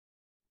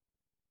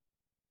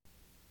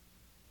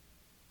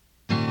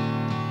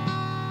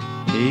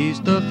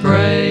He's the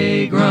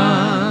fragrance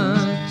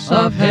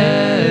of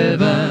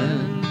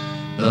heaven,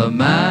 the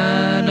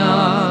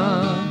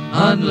manna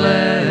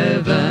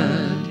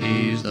unleavened.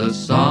 He's the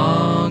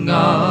song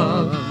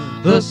of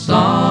the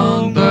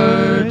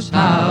songbirds,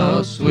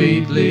 how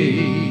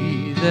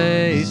sweetly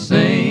they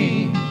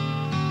sing.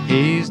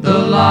 He's the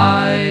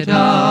light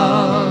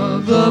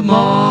of the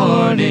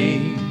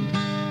morning,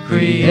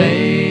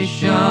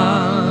 creation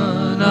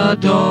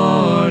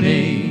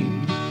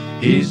adorning.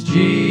 He's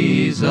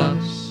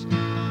Jesus,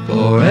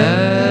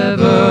 forever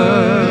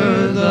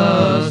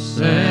the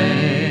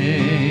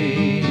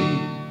same.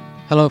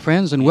 Hello,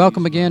 friends, and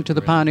welcome again to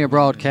the Pioneer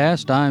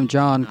Broadcast. I'm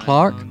John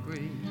Clark,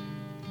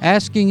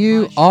 asking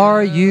you,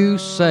 are you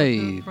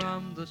saved?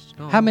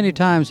 How many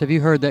times have you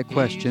heard that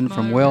question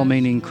from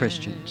well-meaning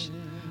Christians?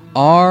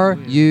 Are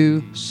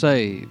you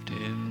saved?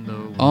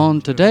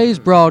 On today's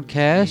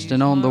broadcast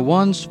and on the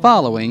ones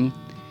following,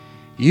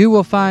 you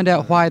will find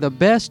out why the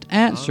best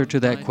answer to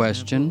that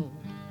question,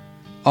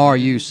 are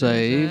you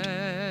saved,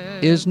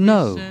 is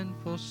no,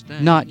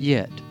 not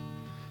yet.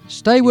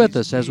 Stay with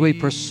us as we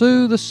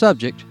pursue the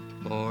subject,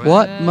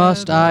 what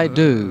must I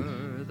do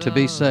to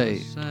be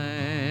saved?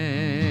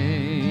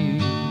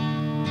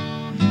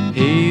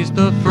 He's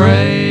the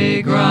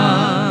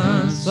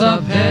fragrance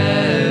of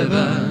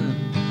heaven,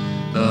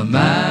 the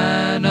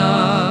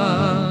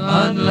manna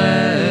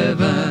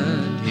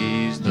unleavened.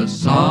 He's the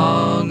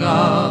song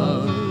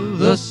of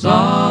the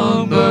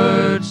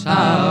songbirds,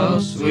 how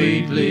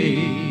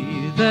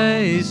sweetly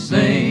they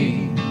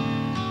sing.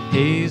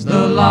 He's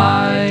the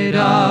light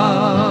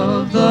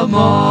of the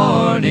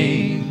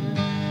morning,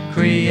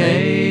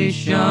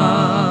 creation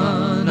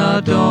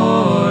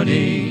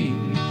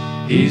adorning.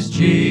 He's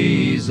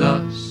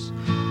Jesus,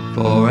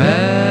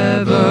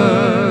 forever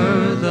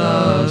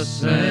the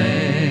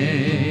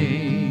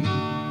same.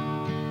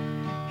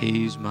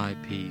 He's my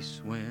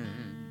peace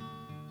when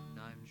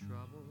I'm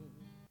troubled.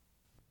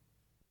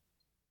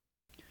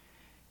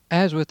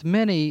 As with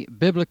many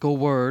biblical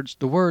words,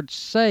 the word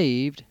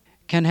saved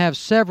can have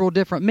several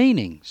different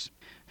meanings.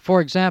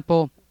 For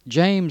example,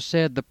 James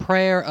said the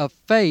prayer of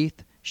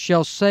faith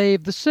shall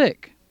save the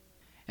sick.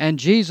 And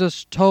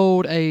Jesus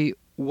told a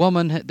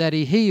woman that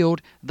he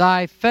healed,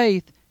 thy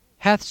faith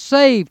hath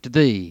saved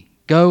thee.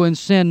 Go and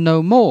sin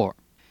no more.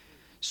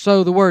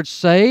 So the word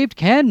saved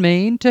can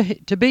mean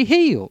to be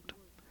healed.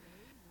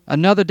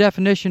 Another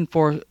definition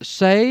for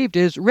saved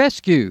is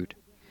rescued.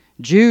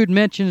 Jude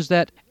mentions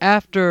that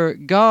after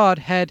God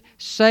had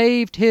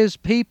saved his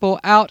people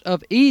out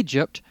of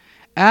Egypt,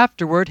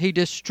 afterward he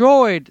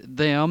destroyed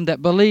them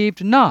that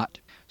believed not.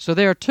 So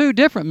there are two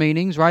different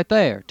meanings right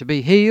there, to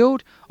be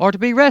healed or to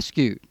be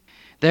rescued.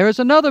 There is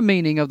another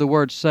meaning of the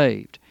word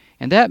saved,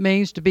 and that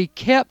means to be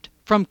kept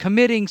from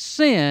committing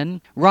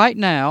sin right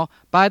now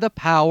by the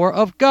power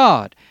of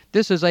God.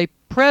 This is a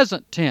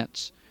present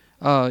tense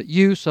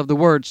use of the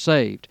word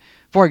saved.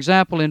 For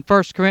example, in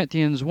 1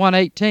 Corinthians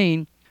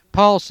 1:18,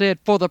 Paul said,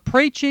 for the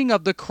preaching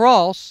of the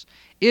cross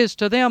is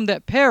to them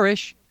that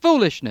perish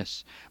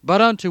foolishness, but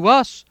unto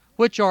us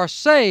which are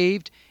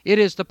saved it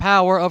is the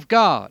power of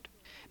God.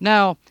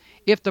 Now,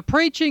 if the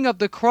preaching of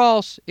the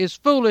cross is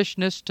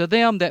foolishness to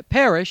them that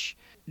perish,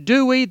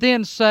 do we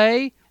then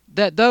say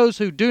that those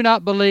who do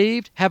not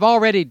believe have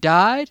already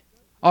died,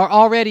 are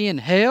already in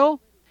hell?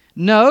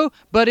 No,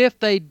 but if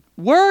they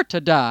were to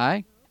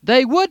die,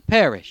 they would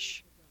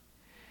perish.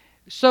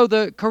 So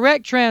the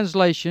correct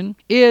translation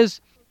is,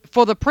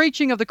 for the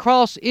preaching of the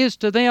cross is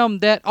to them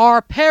that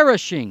are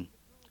perishing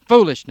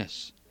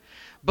foolishness,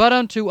 but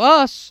unto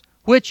us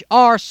which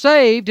are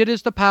saved it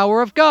is the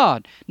power of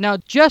God. Now,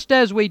 just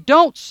as we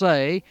don't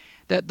say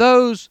that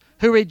those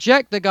who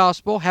reject the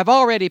gospel have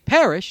already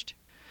perished,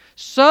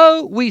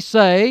 so we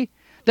say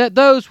that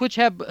those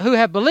who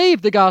have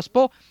believed the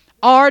gospel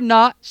are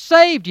not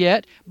saved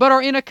yet, but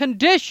are in a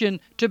condition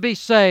to be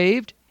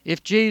saved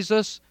if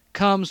Jesus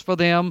comes for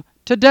them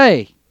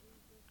today.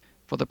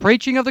 For the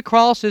preaching of the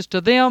cross is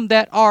to them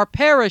that are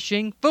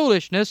perishing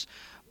foolishness,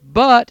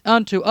 but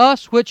unto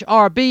us which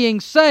are being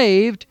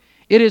saved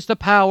it is the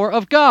power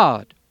of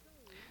God.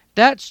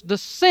 That's the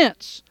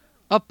sense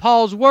of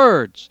Paul's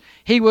words.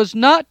 He was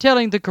not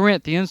telling the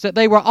Corinthians that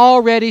they were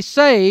already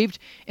saved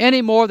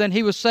any more than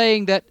he was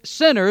saying that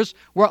sinners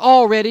were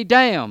already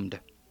damned.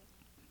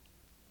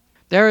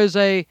 There is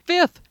a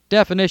fifth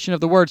definition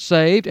of the word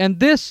saved, and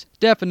this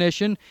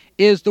definition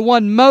is the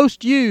one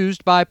most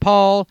used by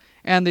Paul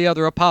and the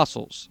other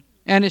apostles,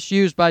 and it's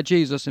used by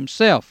Jesus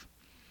himself.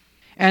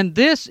 And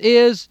this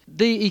is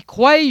the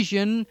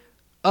equation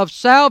of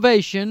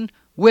salvation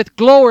with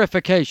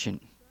glorification.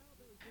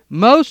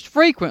 Most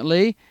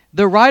frequently,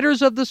 the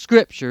writers of the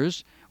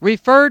Scriptures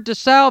referred to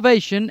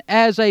salvation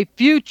as a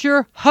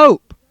future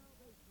hope.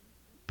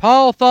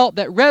 Paul thought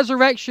that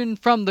resurrection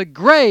from the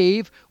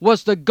grave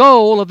was the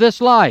goal of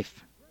this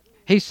life.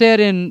 He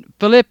said in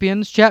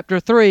Philippians chapter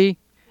 3,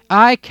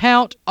 I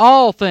count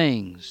all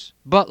things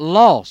but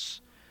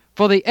loss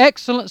for the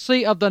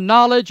excellency of the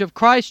knowledge of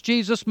Christ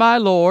Jesus my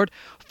Lord,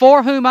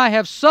 for whom I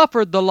have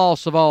suffered the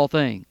loss of all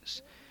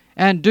things,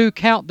 and do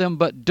count them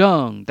but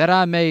dung, that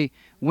I may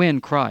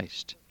win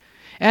Christ,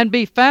 and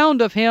be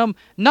found of him,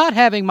 not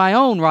having my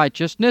own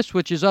righteousness,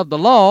 which is of the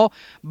law,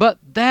 but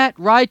that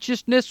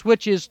righteousness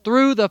which is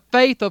through the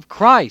faith of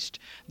Christ,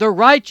 the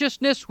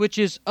righteousness which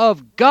is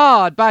of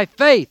God by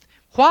faith.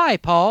 Why,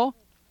 Paul?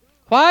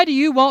 Why do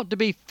you want to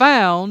be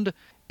found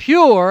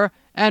pure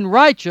and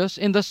righteous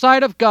in the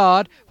sight of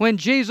God when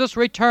Jesus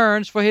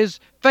returns for his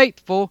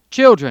faithful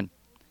children?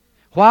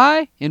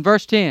 Why? In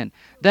verse 10,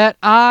 that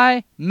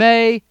I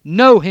may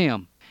know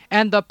him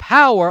and the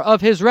power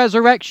of his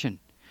resurrection,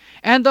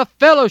 and the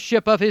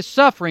fellowship of his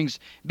sufferings,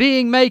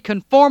 being made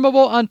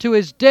conformable unto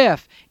his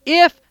death,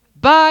 if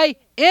by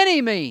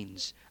any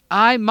means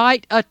I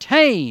might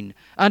attain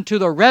unto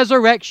the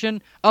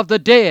resurrection of the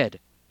dead.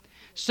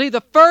 See,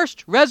 the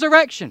first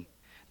resurrection,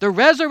 the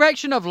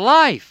resurrection of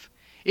life,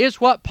 is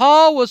what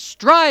Paul was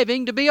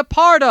striving to be a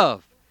part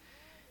of.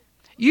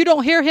 You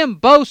don't hear him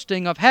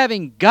boasting of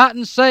having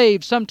gotten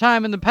saved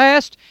sometime in the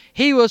past.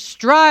 He was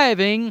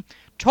striving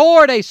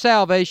toward a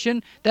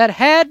salvation that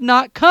had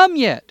not come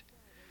yet.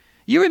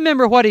 You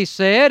remember what he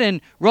said in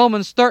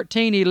Romans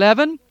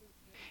 13:11?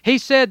 He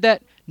said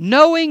that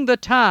knowing the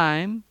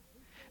time,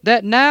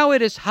 that now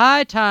it is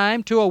high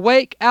time to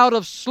awake out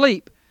of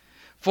sleep,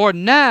 for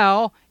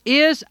now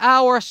is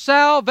our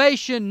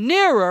salvation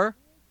nearer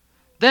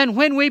than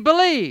when we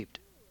believed.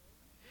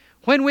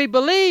 When we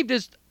believed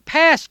is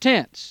past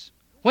tense.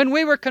 When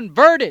we were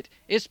converted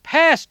is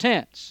past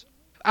tense.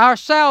 Our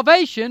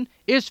salvation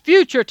is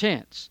future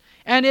tense,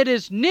 and it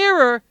is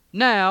nearer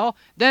now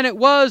than it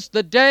was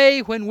the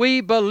day when we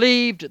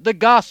believed the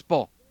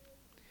gospel.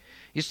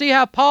 You see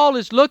how Paul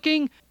is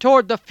looking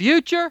toward the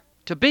future,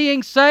 to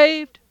being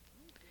saved?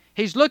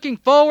 He's looking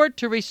forward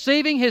to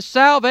receiving his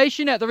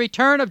salvation at the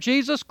return of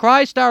Jesus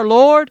Christ our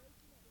Lord.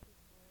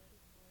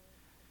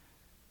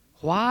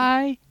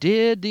 Why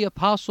did the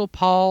Apostle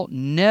Paul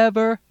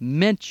never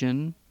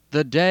mention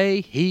the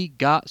day he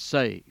got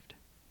saved?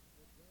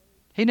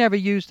 He never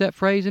used that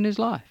phrase in his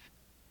life.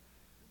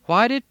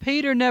 Why did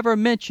Peter never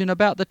mention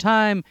about the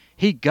time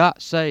he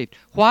got saved?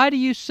 Why do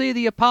you see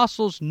the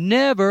apostles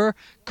never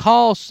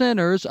call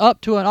sinners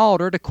up to an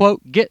altar to,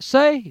 quote, get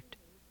saved?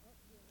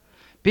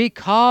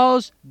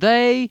 Because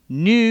they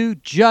knew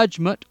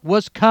judgment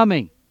was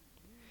coming.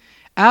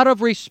 Out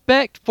of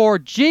respect for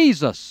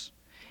Jesus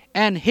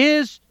and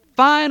his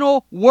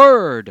final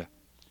word,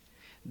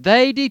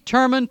 they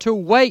determined to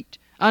wait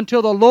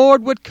until the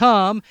Lord would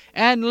come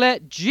and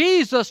let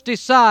Jesus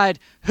decide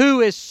who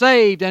is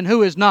saved and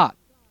who is not,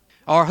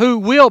 or who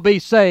will be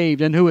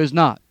saved and who is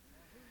not.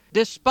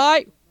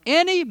 Despite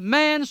any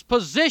man's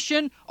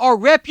position or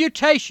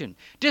reputation,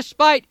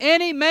 despite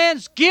any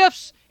man's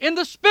gifts in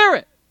the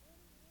Spirit,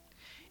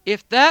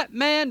 if that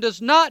man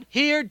does not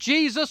hear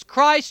Jesus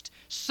Christ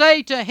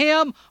say to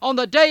him on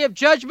the day of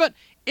judgment,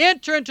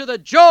 enter into the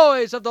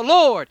joys of the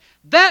Lord,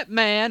 that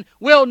man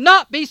will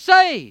not be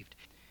saved.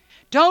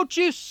 Don't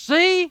you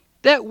see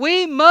that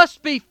we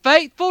must be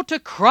faithful to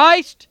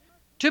Christ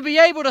to be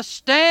able to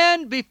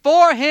stand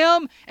before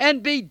him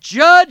and be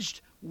judged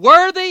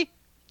worthy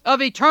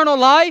of eternal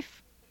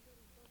life?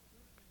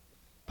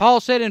 Paul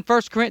said in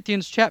 1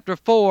 Corinthians chapter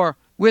 4,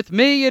 with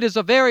me it is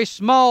a very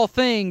small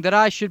thing that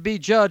I should be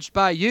judged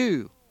by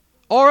you,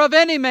 or of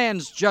any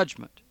man's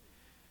judgment.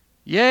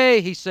 Yea,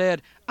 he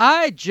said,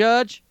 I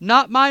judge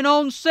not mine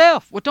own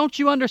self. Well, don't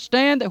you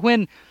understand that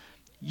when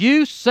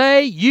you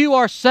say you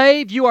are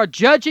saved, you are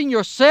judging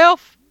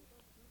yourself?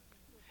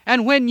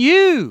 And when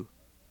you,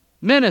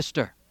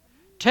 minister,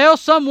 tell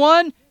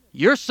someone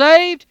you're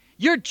saved,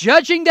 you're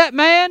judging that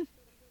man?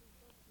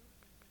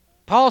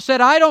 Paul said,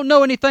 I don't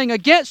know anything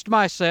against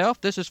myself.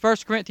 This is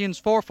 1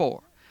 Corinthians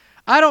 4:4.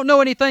 I don't know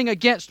anything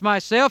against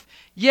myself,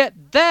 yet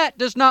that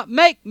does not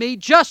make me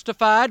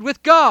justified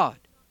with God.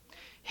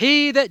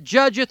 He that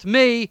judgeth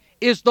me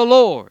is the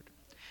Lord.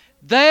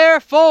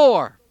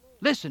 Therefore,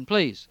 listen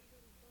please,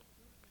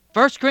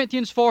 1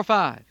 Corinthians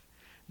 4:5.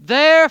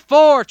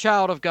 Therefore,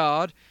 child of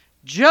God,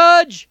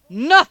 judge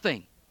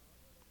nothing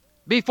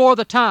before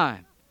the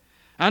time,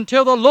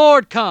 until the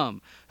Lord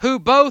come, who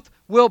both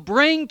will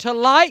bring to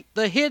light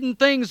the hidden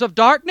things of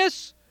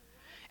darkness,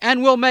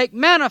 and will make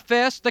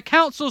manifest the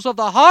counsels of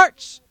the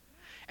hearts,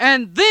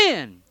 and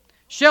then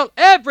shall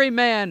every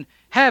man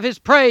have his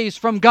praise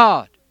from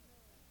God.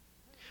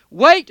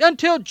 Wait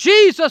until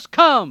Jesus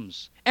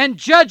comes and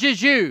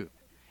judges you.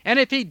 And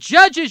if he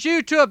judges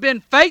you to have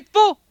been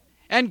faithful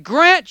and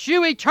grants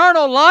you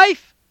eternal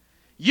life,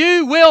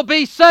 you will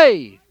be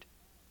saved.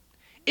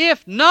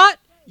 If not,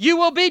 you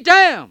will be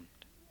damned.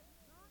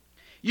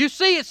 You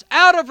see, it's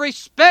out of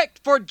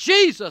respect for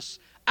Jesus,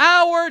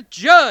 our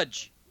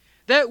judge,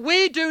 that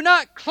we do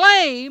not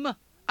claim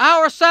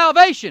our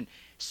salvation.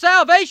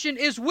 Salvation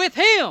is with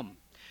him.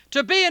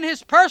 To be in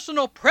his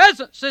personal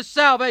presence is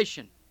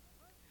salvation.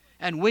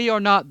 And we are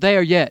not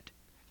there yet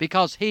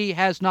because he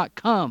has not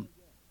come.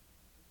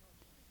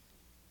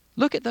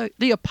 Look at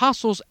the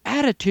apostles'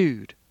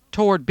 attitude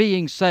toward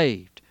being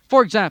saved.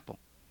 For example,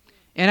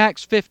 in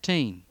Acts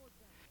 15,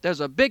 there's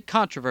a big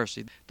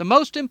controversy, the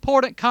most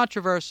important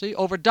controversy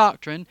over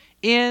doctrine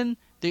in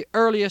the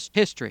earliest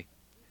history,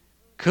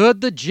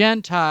 Could the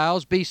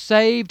Gentiles be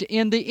saved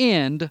in the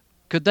end?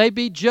 Could they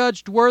be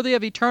judged worthy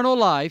of eternal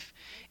life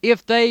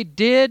if they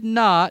did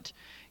not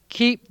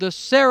keep the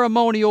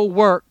ceremonial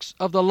works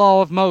of the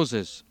law of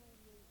Moses?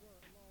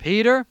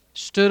 Peter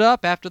stood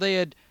up after they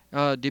had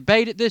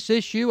debated this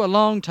issue a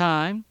long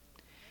time,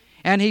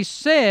 and he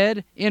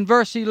said in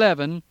verse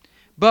 11,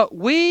 "But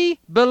we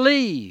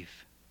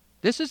believe."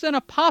 This is an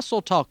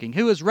apostle talking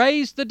who has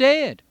raised the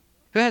dead,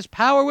 who has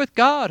power with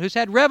God, who's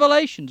had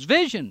revelations,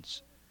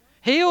 visions,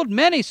 healed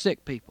many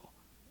sick people.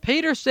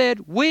 Peter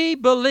said, "We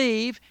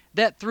believe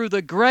that through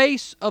the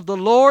grace of the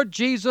Lord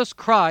Jesus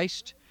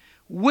Christ,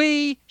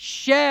 we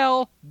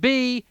shall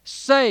be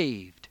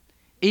saved,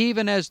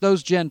 even as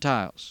those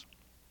Gentiles."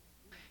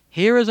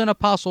 Here is an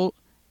apostle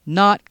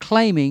not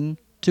claiming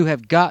to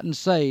have gotten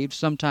saved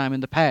sometime in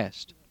the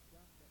past.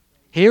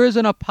 Here is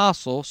an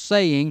apostle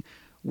saying,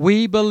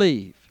 "We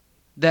believe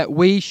that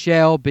we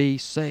shall be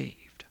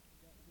saved."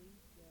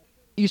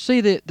 You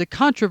see, the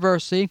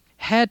controversy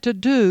had to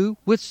do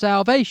with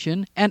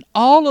salvation, and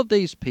all of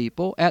these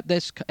people at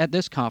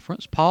this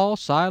conference, Paul,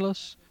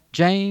 Silas,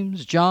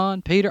 James,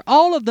 John, Peter,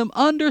 all of them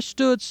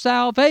understood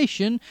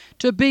salvation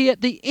to be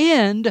at the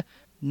end,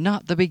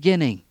 not the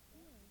beginning.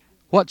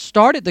 What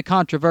started the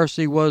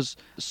controversy was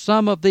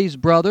some of these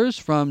brothers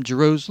from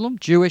Jerusalem,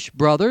 Jewish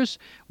brothers,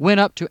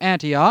 went up to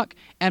Antioch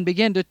and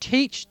began to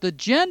teach the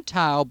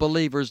Gentile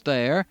believers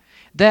there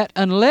that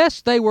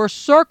unless they were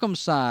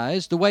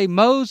circumcised the way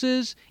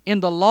Moses in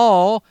the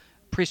law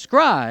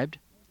prescribed,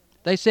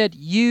 they said,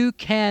 you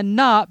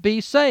cannot be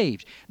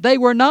saved. They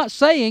were not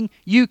saying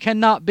you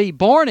cannot be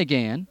born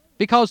again,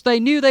 because they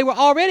knew they were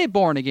already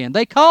born again.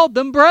 They called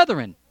them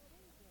brethren.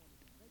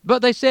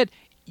 But they said,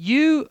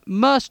 you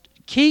must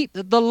keep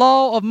the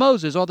law of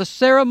Moses, or the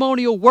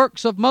ceremonial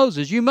works of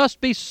Moses. You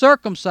must be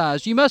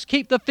circumcised. You must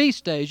keep the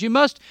feast days. You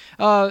must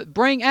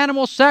bring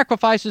animal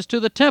sacrifices to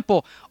the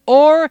temple,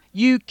 or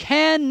you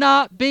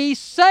cannot be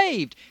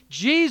saved.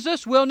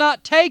 Jesus will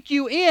not take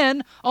you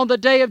in on the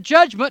day of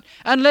judgment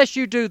unless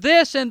you do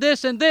this and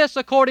this and this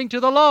according to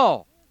the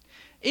law.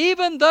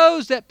 Even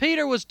those that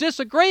Peter was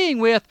disagreeing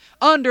with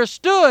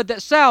understood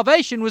that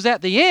salvation was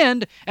at the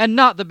end and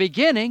not the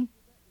beginning.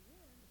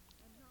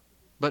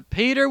 But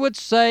Peter would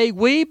say,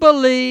 we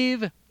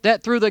believe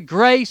that through the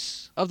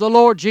grace of the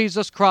Lord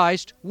Jesus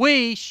Christ,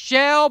 we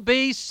shall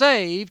be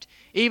saved,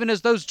 even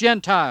as those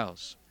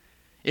Gentiles.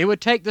 It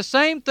would take the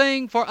same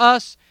thing for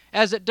us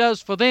as it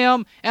does for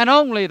them, and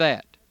only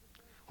that,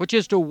 which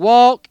is to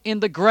walk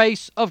in the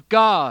grace of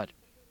God.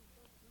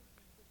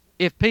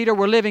 If Peter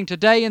were living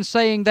today and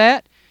saying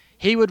that,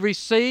 he would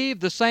receive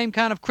the same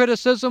kind of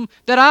criticism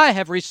that I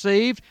have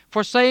received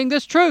for saying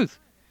this truth.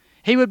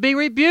 He would be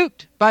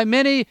rebuked by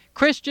many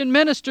Christian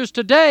ministers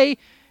today,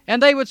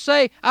 and they would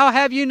say, I'll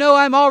have you know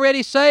I'm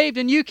already saved,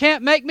 and you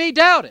can't make me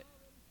doubt it.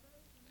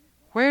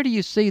 Where do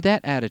you see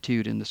that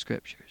attitude in the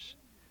Scriptures?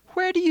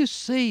 Where do you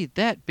see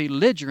that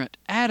belligerent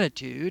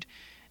attitude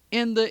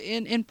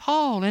in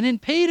Paul and in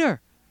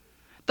Peter?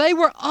 They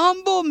were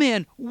humble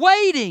men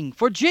waiting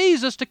for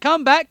Jesus to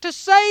come back to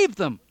save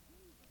them.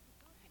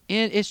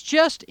 And it's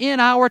just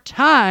in our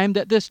time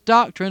that this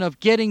doctrine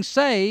of getting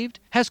saved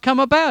has come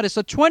about. It's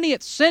a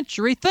 20th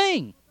century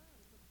thing.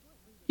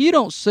 You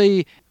don't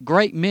see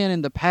great men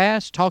in the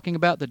past talking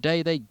about the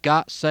day they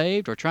got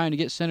saved or trying to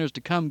get sinners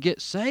to come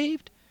get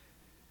saved.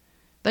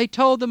 They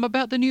told them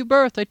about the new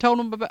birth. They told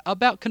them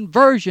about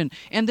conversion.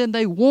 And then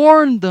they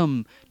warned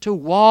them to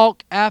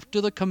walk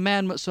after the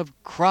commandments of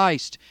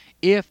Christ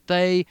if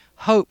they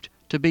hoped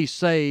to be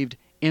saved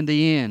in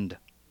the end.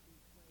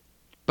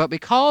 But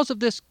because of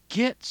this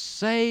get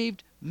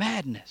saved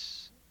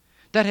madness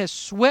that has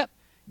swept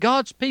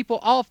God's people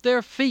off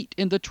their feet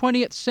in the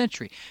 20th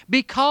century,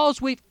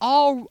 because we've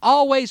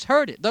always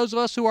heard it, those of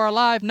us who are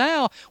alive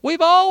now,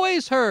 we've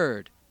always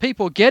heard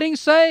people getting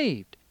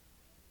saved.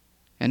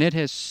 And it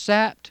has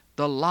sapped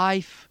the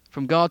life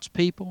from God's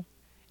people.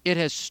 It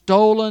has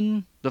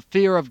stolen the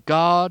fear of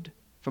God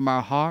from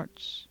our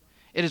hearts.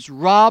 It has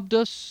robbed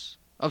us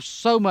of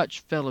so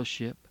much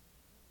fellowship.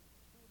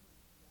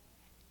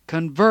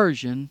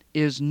 Conversion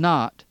is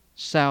not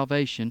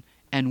salvation,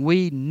 and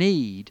we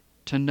need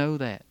to know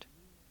that.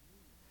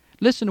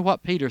 Listen to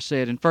what Peter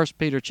said in 1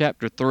 Peter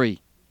chapter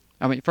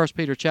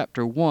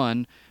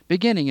 1,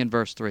 beginning in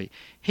verse 3.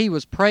 He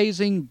was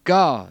praising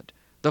God,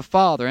 the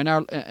Father, and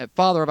our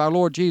Father of our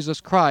Lord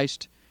Jesus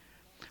Christ,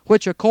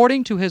 which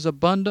according to His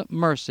abundant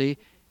mercy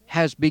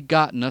has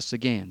begotten us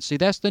again. See,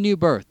 that's the new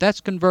birth.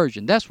 That's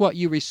conversion. That's what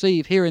you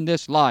receive here in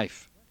this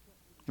life.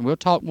 And we'll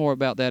talk more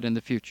about that in the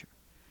future.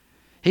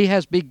 He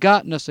has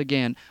begotten us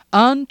again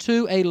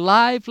unto a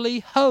lively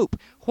hope.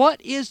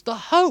 What is the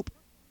hope?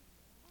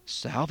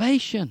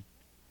 Salvation.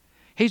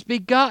 He's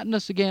begotten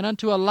us again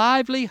unto a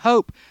lively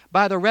hope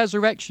by the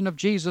resurrection of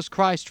Jesus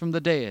Christ from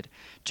the dead,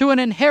 to an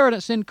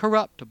inheritance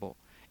incorruptible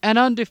and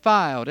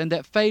undefiled, and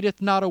that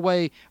fadeth not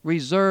away,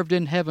 reserved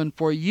in heaven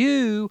for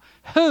you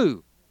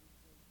who?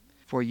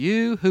 For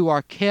you who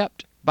are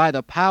kept by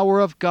the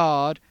power of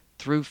God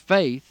through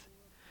faith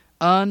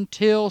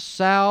until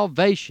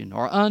salvation,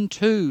 or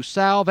unto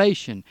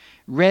salvation,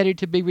 ready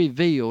to be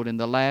revealed in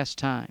the last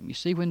time. You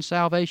see when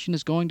salvation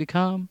is going to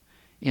come?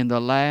 In the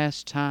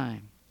last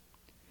time.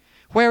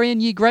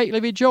 Wherein ye greatly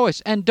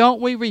rejoice. And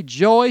don't we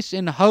rejoice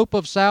in hope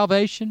of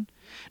salvation?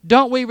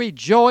 Don't we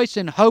rejoice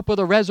in hope of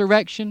the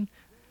resurrection?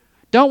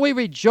 Don't we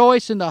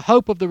rejoice in the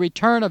hope of the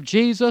return of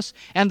Jesus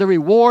and the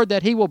reward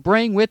that He will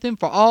bring with Him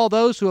for all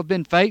those who have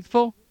been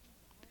faithful?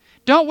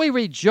 Don't we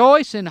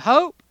rejoice in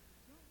hope?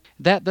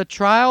 That the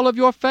trial of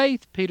your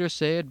faith, Peter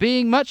said,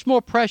 being much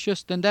more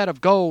precious than that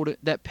of gold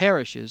that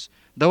perishes,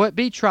 though it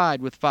be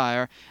tried with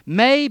fire,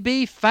 may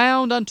be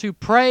found unto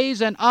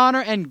praise and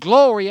honor and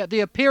glory at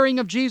the appearing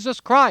of Jesus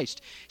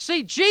Christ.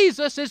 See,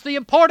 Jesus is the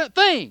important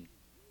thing.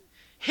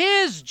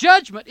 His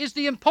judgment is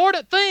the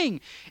important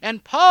thing.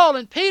 And Paul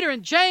and Peter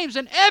and James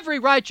and every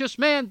righteous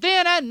man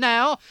then and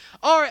now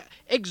are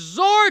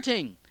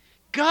exhorting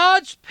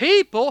God's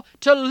people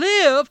to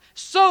live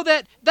so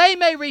that they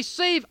may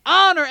receive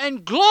honor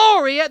and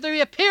glory at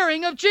the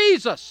appearing of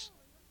Jesus.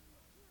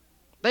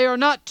 They are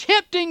not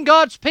tempting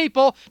God's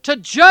people to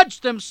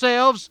judge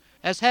themselves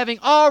as having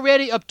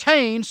already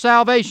obtained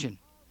salvation.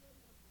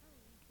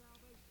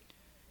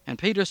 And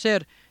Peter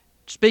said,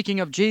 speaking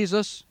of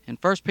Jesus in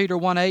 1 Peter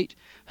 1:8,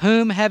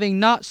 whom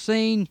having not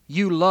seen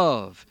you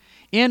love,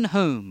 in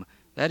whom,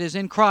 that is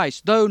in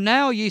Christ, though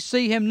now ye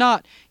see Him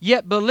not,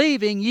 yet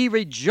believing ye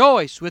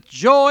rejoice with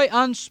joy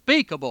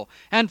unspeakable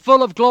and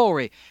full of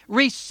glory,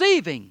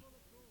 receiving,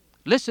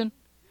 listen,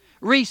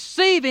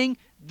 receiving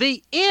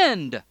the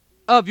end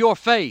of your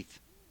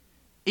faith,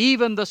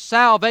 even the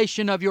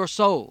salvation of your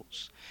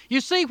souls. You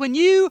see, when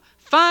you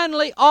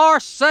finally are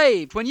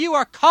saved, when you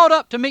are caught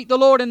up to meet the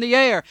Lord in the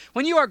air,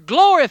 when you are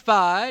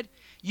glorified,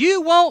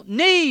 you won't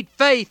need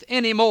faith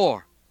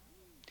anymore.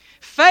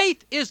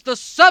 Faith is the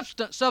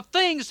substance of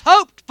things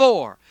hoped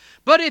for.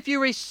 But if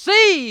you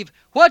receive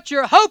what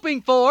you're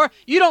hoping for,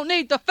 you don't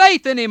need the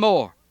faith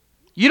anymore.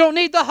 You don't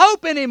need the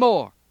hope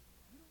anymore.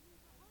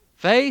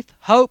 Faith,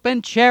 hope,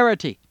 and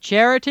charity.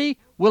 Charity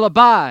will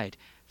abide.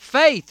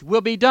 Faith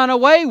will be done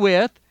away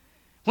with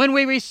when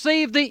we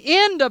receive the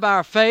end of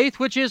our faith,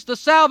 which is the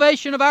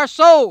salvation of our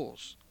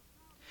souls.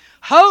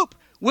 Hope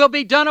will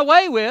be done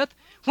away with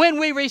when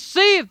we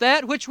receive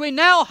that which we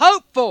now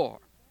hope for.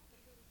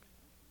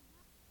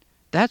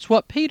 That's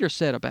what Peter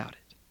said about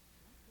it.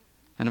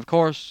 And of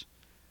course,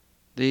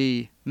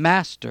 the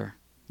Master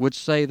would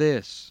say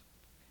this.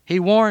 He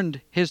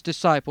warned His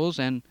disciples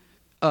and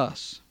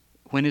us.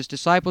 When His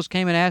disciples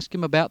came and asked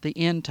Him about the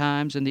end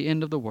times and the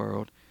end of the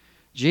world,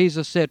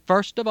 Jesus said,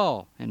 first of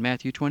all, in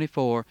Matthew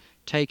 24,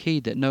 take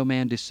heed that no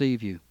man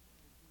deceive you.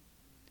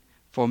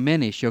 For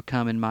many shall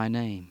come in my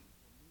name,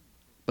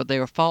 but they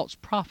are false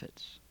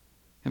prophets.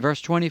 In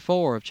verse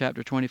 24 of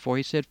chapter 24,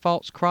 He said,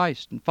 false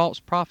Christ and false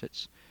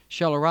prophets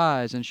shall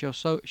arise and shall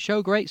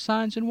show great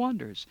signs and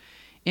wonders,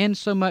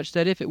 insomuch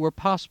that if it were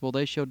possible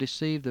they shall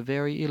deceive the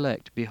very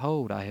elect.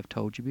 Behold, I have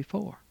told you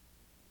before.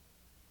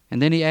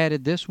 And then He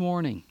added this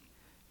warning,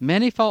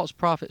 many false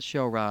prophets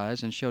shall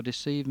rise and shall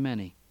deceive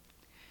many.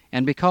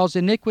 And because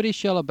iniquity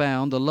shall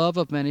abound, the love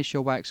of many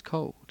shall wax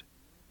cold.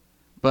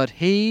 But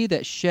he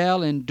that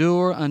shall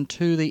endure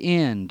unto the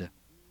end,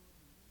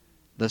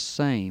 the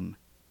same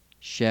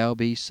shall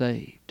be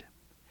saved.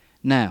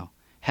 Now,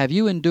 have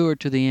you endured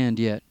to the end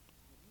yet?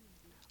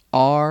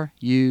 Are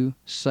you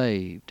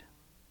saved?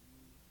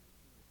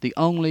 The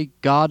only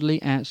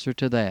godly answer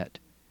to that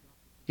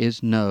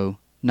is no,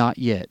 not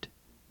yet,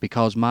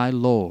 because my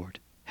Lord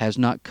has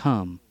not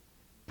come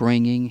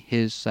bringing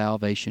His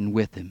salvation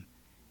with Him,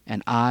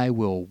 and I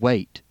will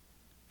wait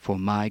for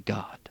my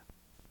God.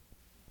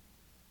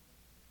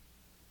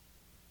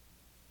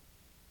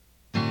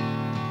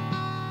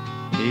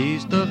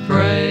 He's the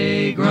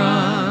fragrance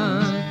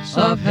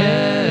of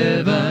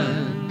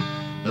heaven,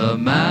 the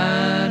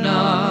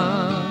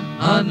manna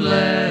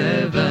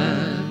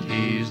unleavened.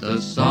 He's the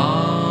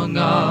song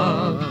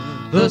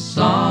of the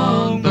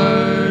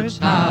songbirds,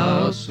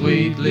 how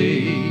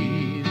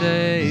sweetly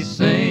they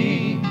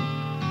sing.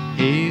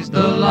 He's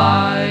the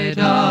light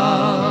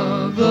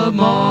of the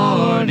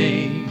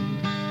morning,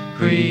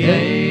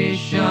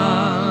 creation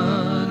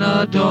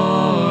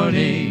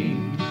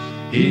adorning.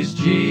 He's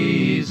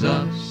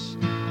Jesus,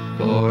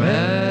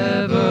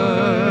 forever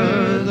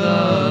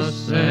the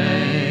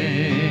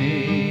same.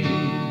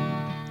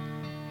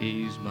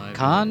 He's my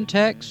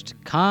Context,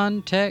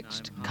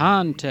 context,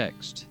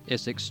 context.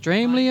 It's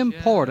extremely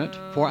important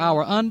for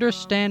our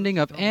understanding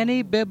of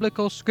any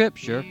biblical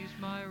scripture,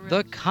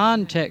 the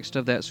context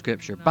of that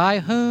scripture, by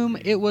whom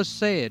it was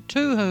said,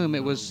 to whom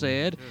it was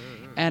said,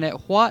 and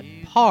at what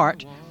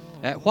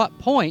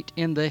point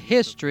in the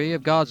history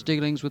of God's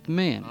dealings with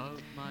men.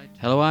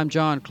 Hello, I'm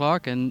John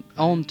Clark, and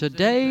on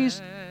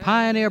today's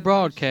Pioneer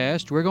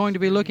broadcast, we're going to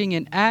be looking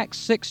in Acts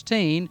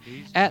 16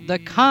 at the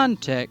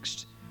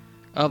context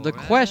of the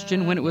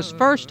question when it was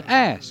first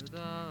asked,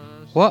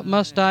 what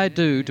must I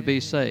do to be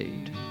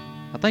saved?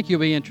 I think you'll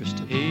be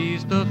interested.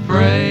 He's the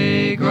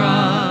fragrance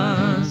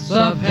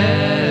of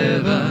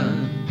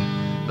heaven,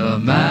 the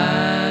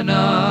manna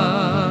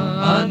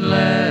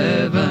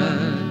unleavened.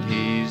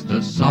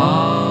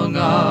 song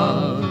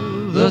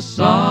of the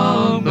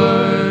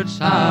songbirds,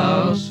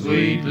 how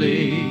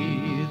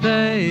sweetly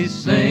they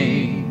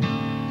sing.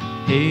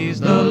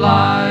 He's the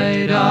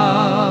light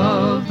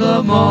of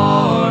the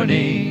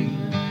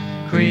morning,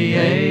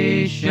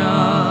 creation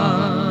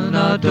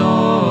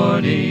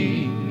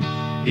adorning.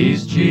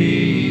 He's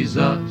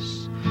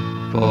Jesus,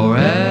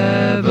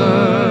 forever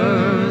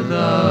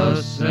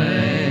the same.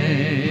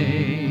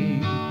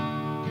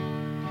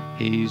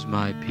 He's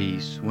my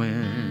peace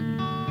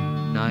when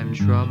I'm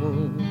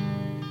troubled,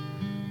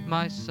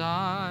 my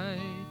sight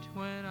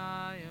when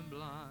I am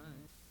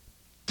blind.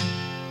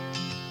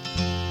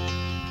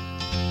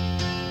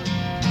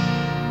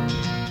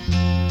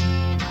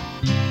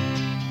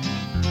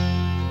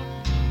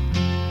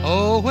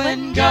 Oh,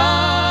 when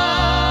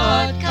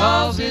God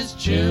calls His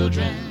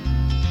children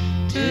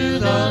to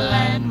the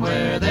land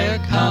where there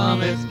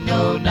cometh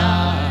no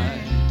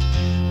night,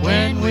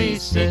 when we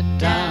sit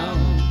down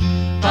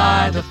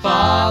by the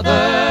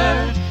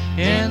Father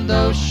in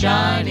those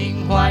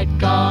shining white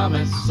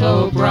garments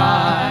so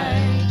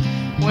bright,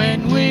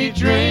 when we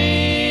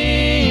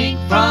drink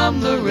from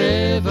the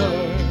river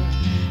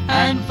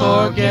and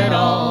forget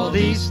all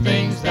these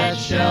things that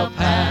shall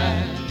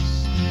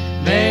pass,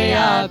 may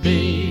I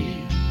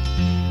be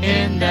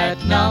in that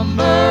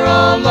number,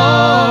 oh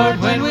Lord,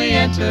 when we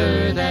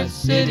enter that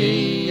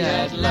city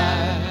at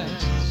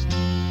last.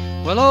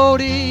 Well, old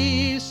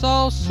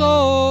Esau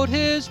sold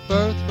his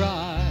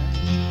birthright,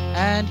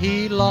 and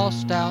he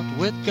lost out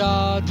with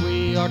God,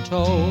 we are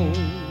told.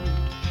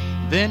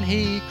 Then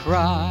he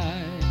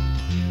cried,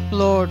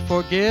 Lord,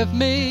 forgive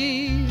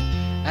me,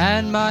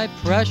 and my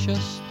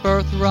precious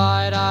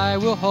birthright I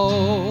will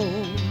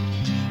hold.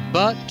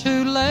 But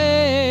too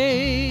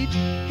late,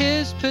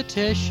 his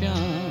petition,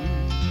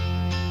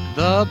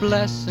 the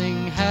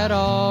blessing had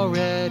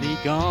already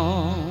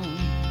gone,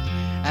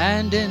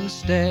 and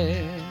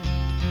instead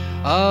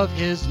of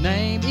his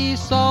name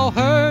Esau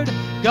heard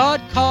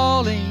God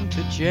calling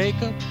to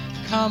Jacob,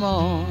 come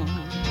on.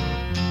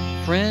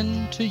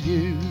 Friend, to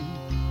you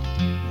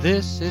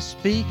this is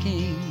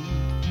speaking,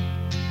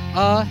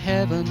 a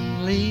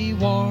heavenly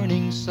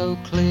warning so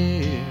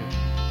clear.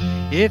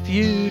 If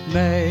you'd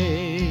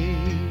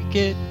make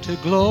it to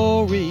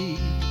glory,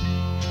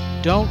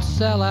 don't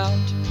sell out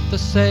the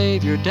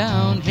Savior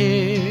down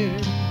here.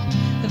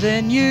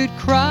 Then you'd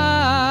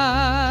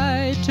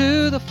cry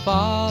to the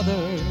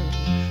Father,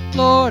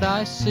 Lord,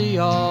 I see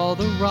all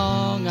the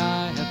wrong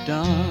I have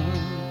done.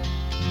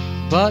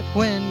 But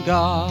when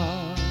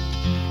God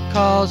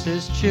calls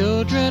His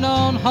children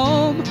on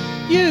home,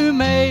 you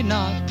may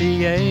not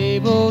be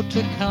able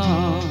to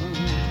come.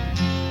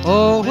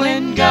 Oh,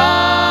 when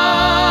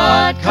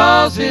God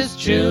calls His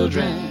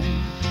children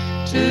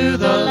to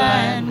the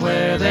land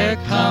where there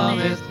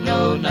cometh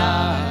no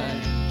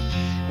night,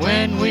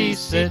 when we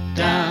sit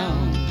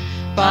down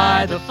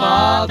by the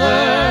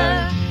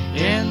Father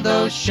in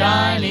those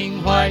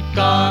shining white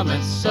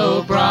garments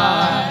so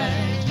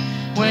bright,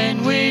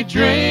 when we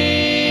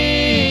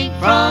drink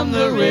from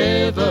the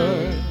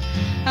river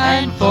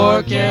and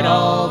forget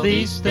all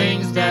these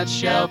things that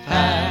shall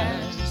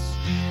pass,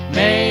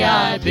 may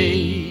I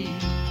be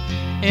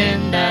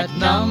in that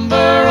number,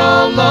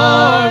 oh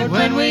Lord,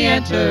 when we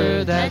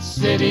enter that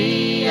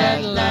city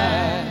at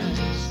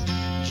last.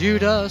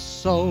 Judas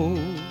sold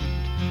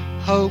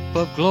hope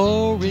of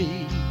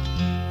glory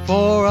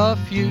for a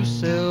few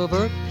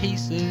silver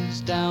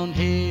pieces down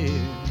here.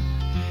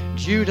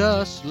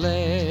 Judas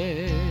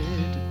led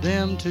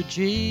them to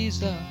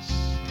Jesus,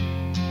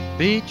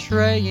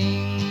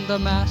 betraying the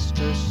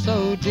Master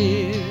so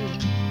dear.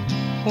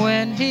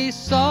 When he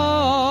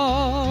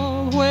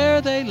saw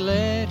where they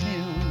led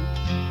him,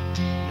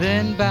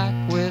 then back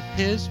with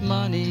his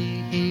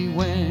money he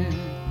went.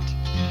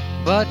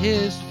 But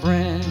his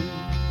friends,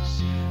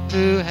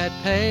 who had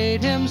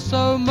paid him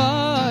so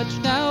much,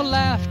 now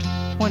laughed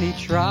when he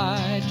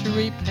tried to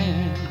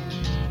repent.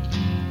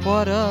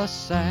 What a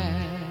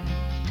sad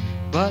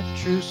but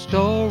true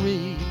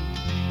story.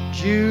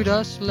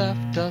 Judas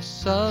left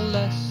us a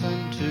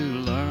lesson to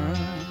learn.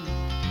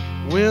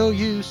 Will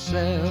you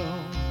sell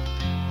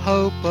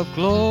hope of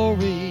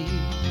glory?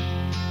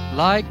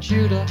 Like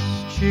Judas,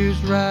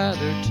 choose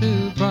rather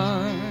to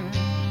burn.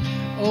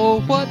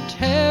 Oh, what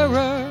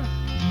terror,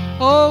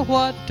 oh,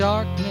 what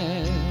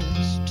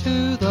darkness,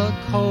 to the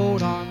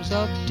cold arms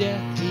of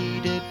death he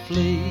did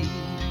flee.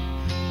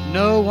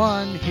 No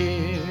one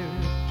here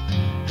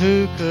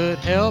who could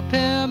help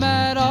him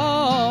at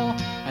all,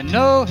 and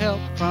no help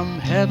from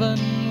heaven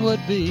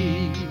would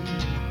be.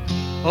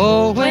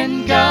 Oh,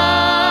 when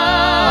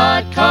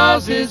God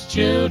calls His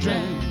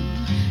children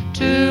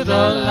to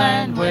the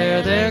land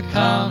where there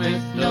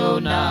cometh no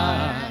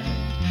night,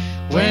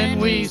 when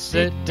we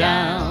sit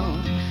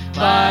down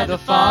by the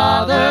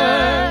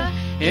Father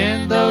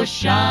in those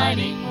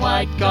shining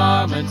white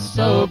garments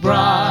so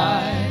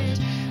bright,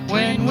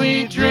 when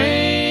we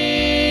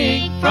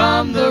drink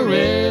from the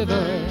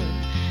river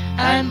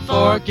and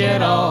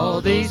forget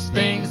all these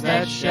things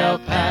that shall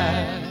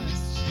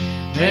pass,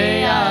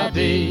 may I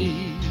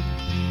be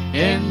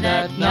in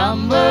that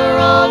number,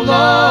 O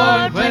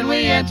Lord, when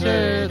we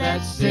enter that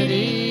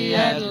city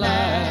at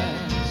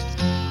last.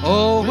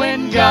 Oh,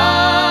 when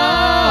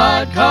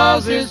God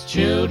calls His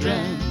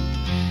children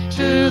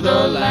to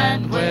the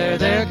land where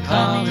there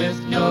cometh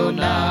no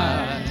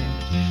night,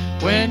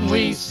 when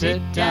we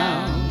sit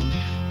down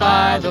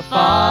by the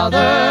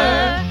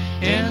Father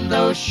in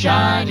those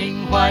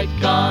shining white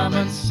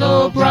garments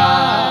so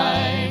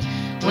bright,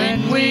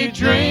 when we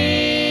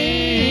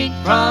drink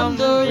from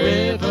the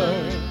river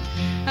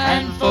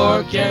and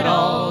forget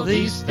all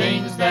these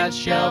things that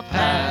shall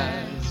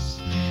pass,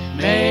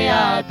 may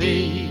I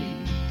be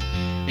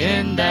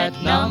in that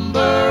number,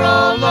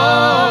 O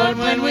Lord,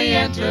 when we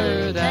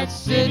enter that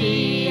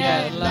city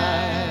at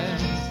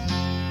last.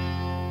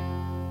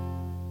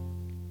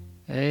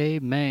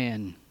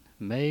 Amen.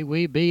 May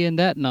we be in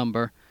that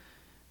number,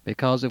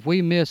 because if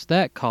we miss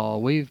that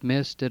call, we've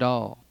missed it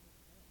all.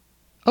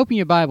 Open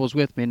your Bibles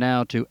with me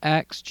now to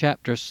Acts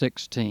chapter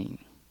 16.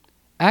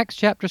 Acts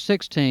chapter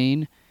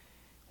 16,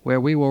 where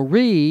we will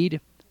read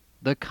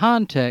the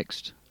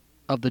context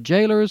of the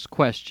jailer's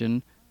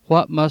question,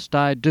 "What must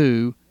I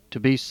do to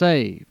be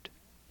saved?"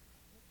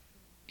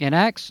 In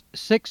Acts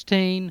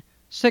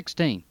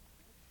 16:16,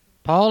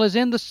 Paul is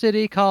in the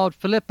city called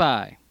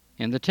Philippi,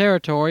 in the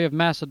territory of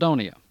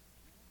Macedonia.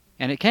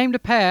 "And it came to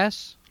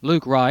pass,"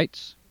 Luke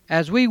writes,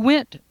 "as we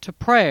went to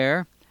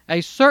prayer, a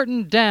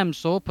certain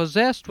damsel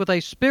possessed with a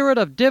spirit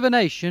of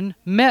divination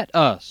met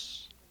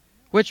us,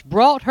 which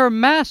brought her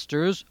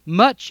masters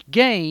much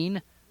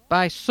gain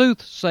by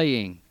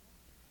soothsaying."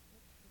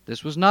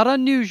 This was not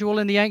unusual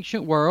in the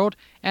ancient world,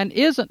 and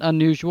isn't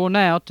unusual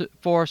now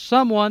for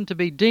someone to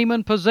be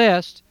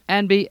demon-possessed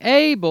and be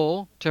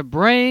able to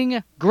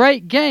bring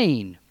great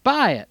gain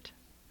by it.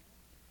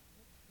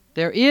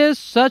 There is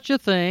such a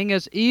thing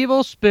as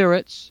evil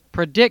spirits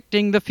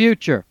predicting the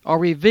future or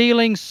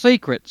revealing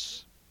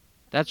secrets.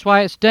 That's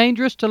why it's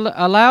dangerous to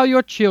allow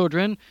your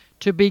children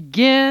to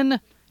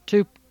begin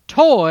to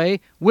toy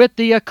with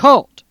the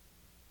occult.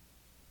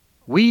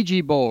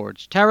 Ouija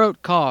boards, tarot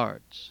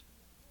cards.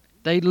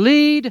 They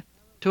lead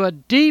to a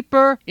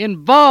deeper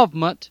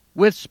involvement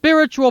with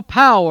spiritual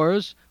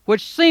powers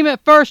which seem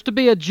at first to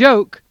be a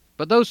joke,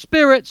 but those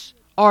spirits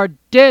are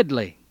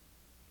deadly.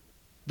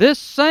 This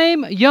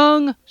same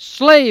young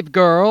slave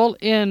girl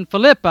in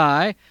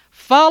Philippi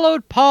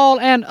followed Paul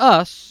and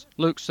us,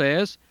 Luke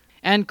says,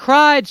 and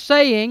cried,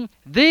 saying,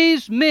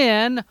 "These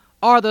men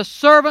are the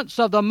servants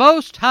of the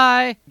Most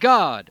High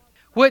God,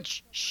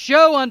 which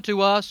show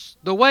unto us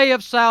the way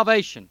of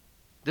salvation."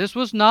 This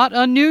was not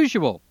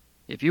unusual.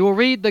 If you will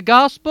read the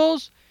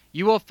Gospels,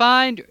 you will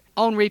find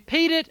on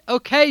repeated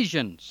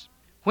occasions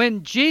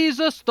when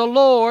Jesus the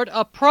Lord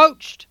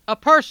approached a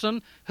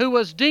person who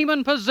was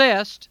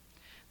demon-possessed,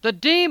 the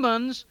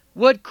demons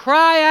would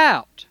cry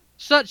out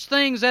such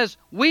things as,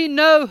 "We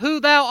know who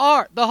thou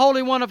art, the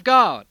Holy One of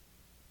God.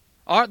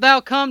 Art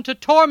thou come to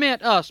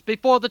torment us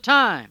before the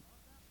time?"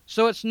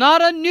 So it's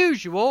not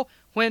unusual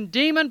when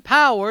demon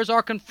powers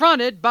are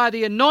confronted by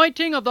the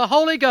anointing of the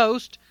Holy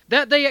Ghost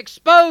that they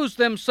expose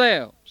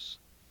themselves.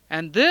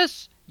 And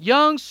this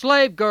young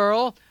slave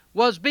girl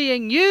was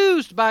being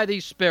used by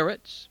these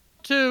spirits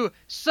to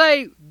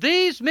say,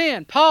 "These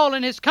men, Paul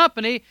and his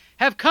company,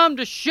 have come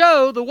to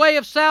show the way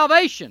of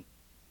salvation."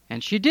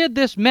 And she did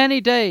this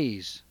many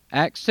days,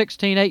 Acts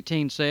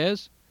 16:18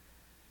 says.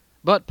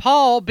 But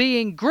Paul,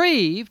 being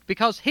grieved,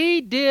 because he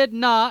did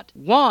not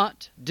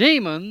want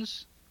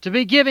demons to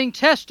be giving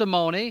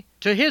testimony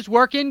to his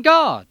work in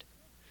God.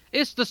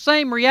 It's the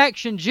same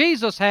reaction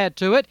Jesus had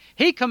to it.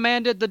 He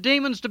commanded the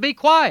demons to be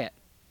quiet.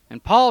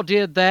 And Paul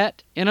did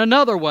that in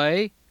another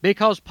way,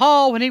 because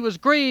Paul, when he was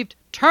grieved,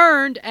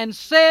 turned and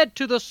said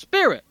to the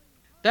spirit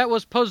that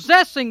was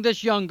possessing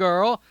this young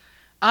girl,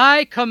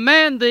 "I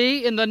command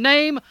thee in the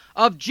name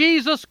of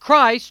Jesus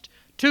Christ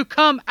to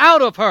come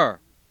out of her."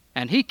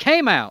 And he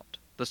came out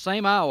the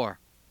same hour.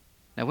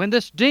 Now when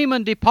this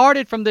demon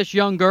departed from this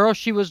young girl,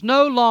 she was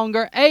no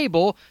longer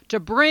able to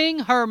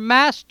bring her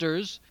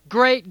masters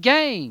great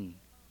gain.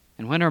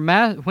 And when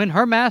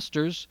her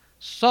masters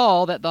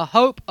saw that the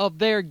hope of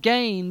their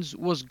gains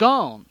was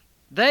gone,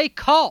 they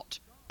caught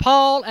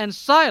Paul and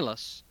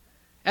Silas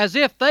as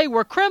if they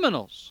were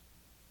criminals,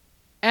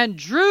 and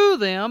drew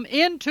them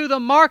into the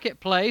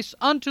marketplace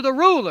unto the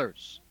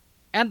rulers.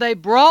 And they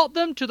brought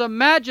them to the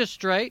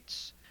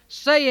magistrates,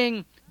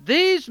 saying,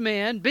 "These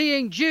men,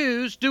 being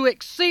Jews, do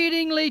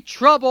exceedingly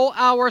trouble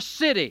our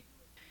city,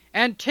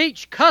 and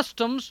teach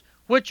customs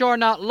which are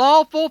not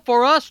lawful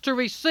for us to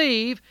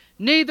receive,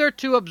 neither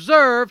to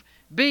observe,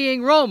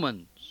 being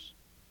Romans."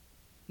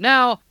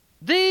 Now,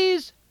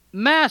 these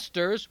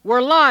masters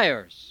were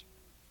liars.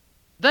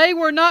 They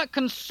were not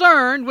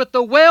concerned with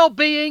the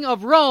well-being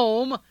of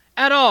Rome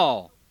at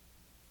all.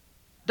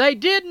 They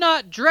did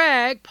not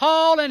drag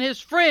Paul and his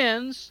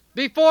friends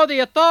before the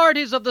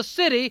authorities of the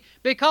city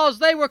because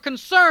they were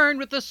concerned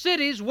with the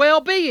city's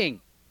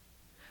well-being,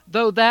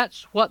 though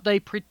that's what they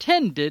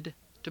pretended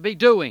to be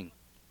doing.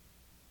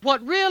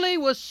 What really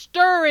was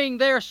stirring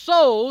their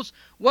souls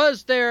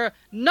was their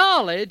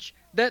knowledge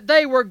that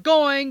they were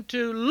going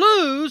to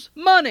lose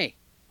money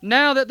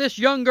now that this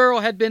young girl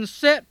had been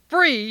set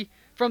free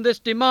from this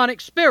demonic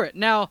spirit.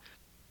 Now,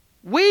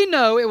 we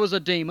know it was a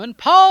demon.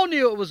 Paul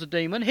knew it was a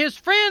demon. His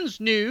friends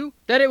knew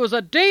that it was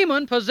a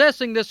demon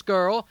possessing this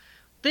girl.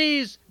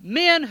 These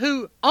men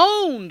who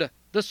owned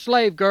the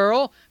slave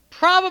girl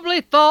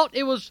probably thought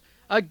it was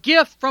a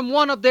gift from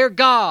one of their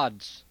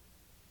gods.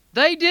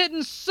 They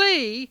didn't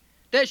see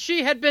that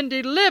she had been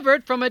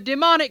delivered from a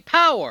demonic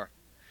power.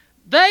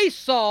 They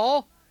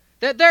saw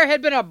that there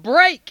had been a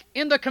break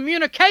in the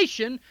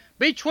communication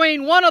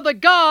between one of the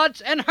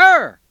gods and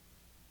her.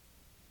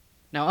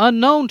 Now,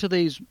 unknown to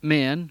these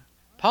men,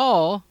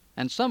 Paul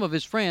and some of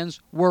his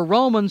friends were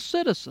Roman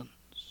citizens.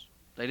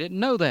 They didn't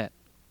know that,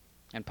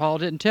 and Paul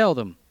didn't tell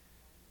them.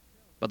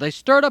 But they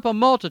stirred up a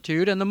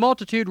multitude, and the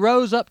multitude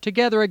rose up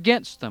together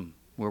against them.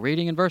 We're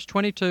reading in verse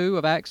 22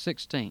 of Acts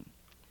 16.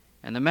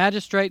 And the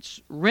magistrates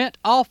rent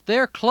off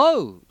their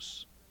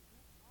clothes.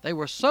 They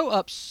were so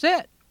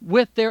upset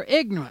with their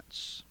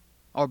ignorance,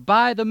 or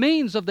by the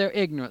means of their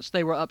ignorance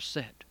they were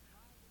upset.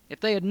 If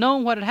they had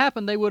known what had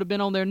happened, they would have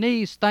been on their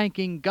knees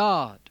thanking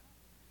God.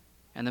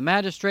 And the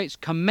magistrates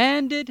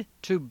commanded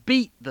to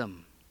beat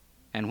them.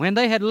 And when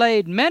they had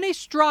laid many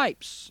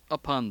stripes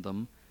upon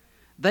them,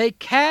 they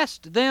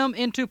cast them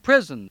into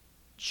prison,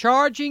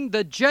 charging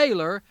the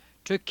jailer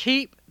to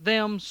keep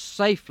them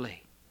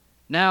safely.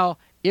 Now,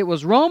 it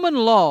was Roman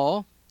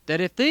law that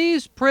if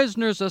these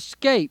prisoners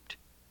escaped,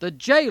 the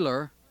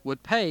jailer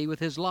would pay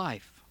with his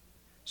life.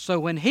 So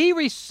when he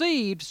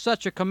received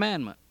such a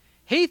commandment,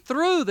 he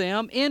threw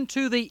them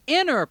into the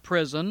inner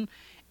prison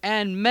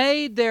and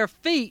made their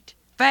feet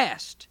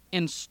fast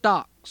in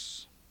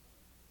stocks.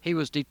 He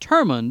was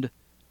determined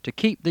to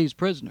keep these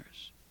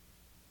prisoners.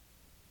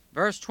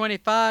 Verse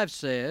 25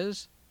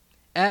 says,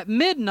 At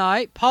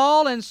midnight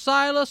Paul and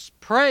Silas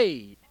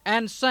prayed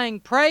and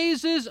sang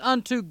praises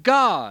unto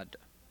God.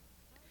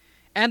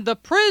 And the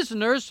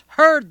prisoners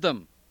heard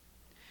them.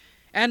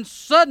 And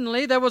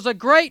suddenly there was a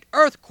great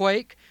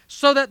earthquake,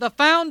 so that the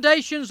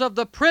foundations of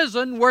the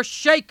prison were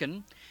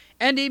shaken,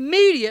 and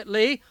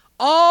immediately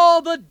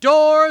all the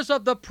doors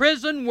of the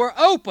prison were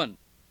opened,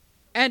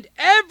 and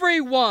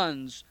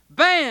everyone's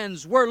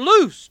bands were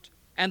loosed.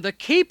 And the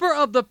keeper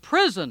of the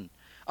prison,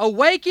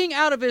 awaking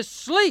out of his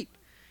sleep,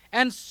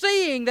 and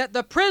seeing that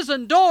the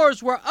prison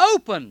doors were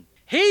open,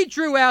 he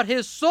drew out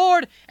his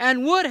sword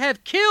and would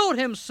have killed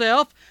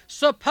himself,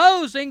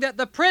 supposing that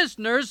the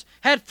prisoners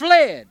had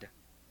fled.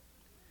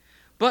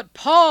 But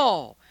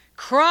Paul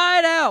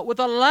cried out with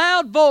a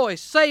loud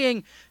voice,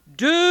 saying,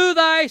 Do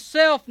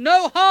thyself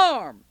no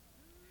harm.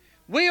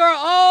 We are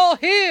all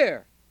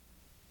here.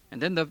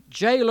 And then the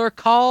jailer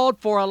called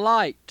for a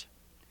light,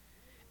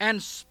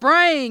 and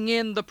sprang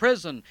in the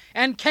prison,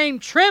 and came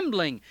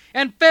trembling,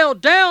 and fell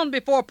down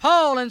before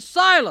Paul and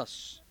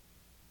Silas,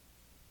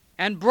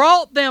 and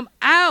brought them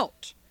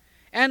out,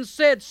 and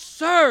said,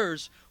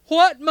 Sirs,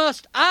 what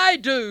must I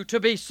do to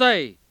be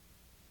saved?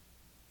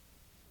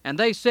 And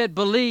they said,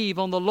 Believe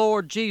on the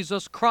Lord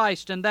Jesus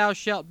Christ, and thou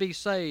shalt be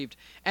saved,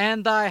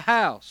 and thy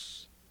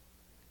house.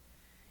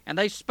 And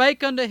they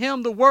spake unto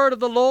him the word of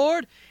the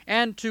Lord,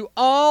 and to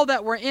all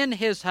that were in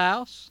his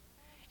house.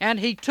 And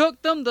he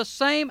took them the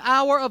same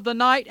hour of the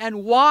night,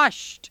 and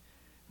washed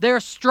their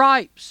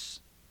stripes,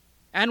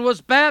 and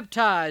was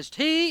baptized,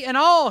 he and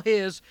all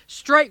his,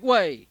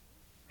 straightway.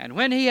 And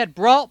when he had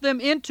brought them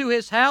into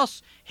his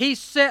house, he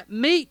set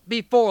meat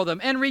before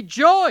them, and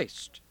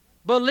rejoiced,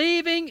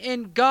 believing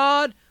in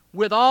God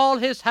with all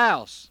his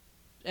house.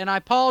 And I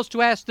pause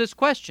to ask this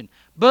question.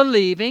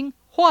 Believing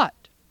what?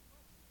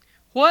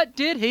 What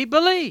did he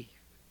believe?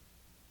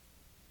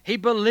 He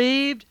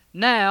believed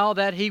now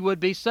that he would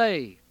be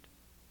saved.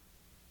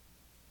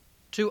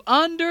 To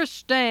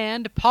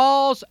understand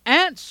Paul's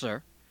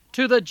answer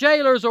to the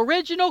jailer's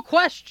original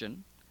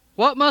question,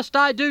 what must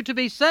I do to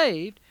be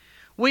saved?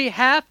 We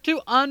have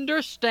to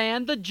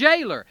understand the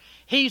jailer.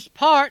 He's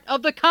part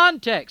of the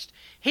context.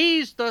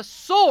 He's the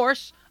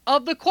source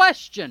of the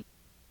question.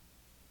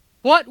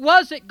 What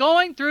was it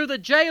going through the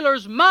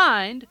jailer's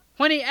mind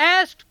when he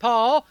asked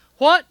Paul,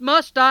 What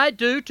must I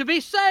do to be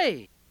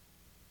saved?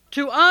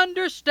 To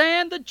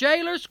understand the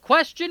jailer's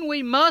question,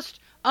 we must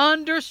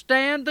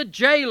understand the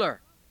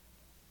jailer.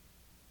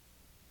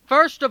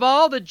 First of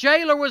all, the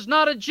jailer was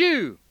not a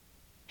Jew.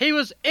 He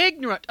was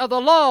ignorant of the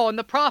law and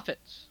the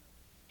prophets.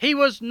 He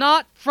was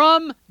not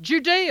from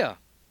Judea.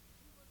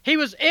 He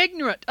was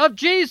ignorant of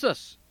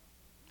Jesus.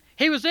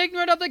 He was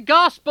ignorant of the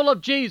gospel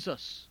of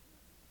Jesus.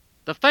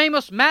 The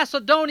famous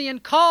Macedonian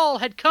call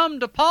had come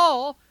to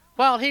Paul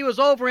while he was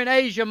over in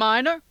Asia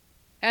Minor,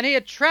 and he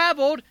had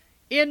traveled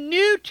in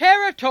new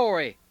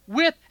territory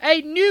with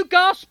a new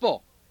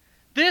gospel.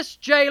 This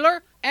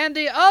jailer and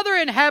the other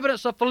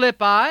inhabitants of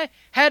Philippi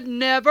had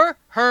never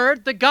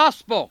heard the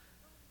gospel.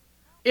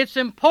 It's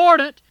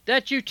important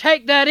that you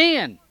take that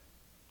in.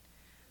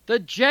 The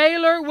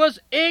jailer was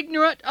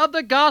ignorant of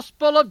the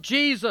gospel of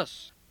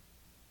Jesus.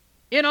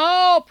 In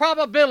all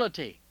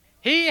probability,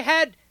 he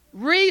had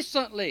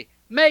recently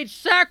made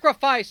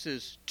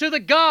sacrifices to the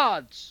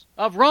gods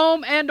of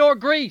Rome and or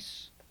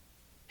Greece.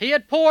 He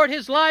had poured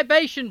his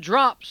libation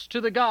drops to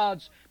the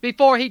gods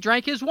before he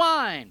drank his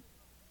wine.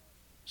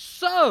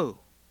 So,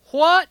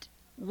 what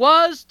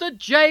was the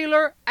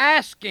jailer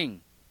asking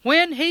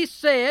when he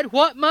said,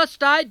 "What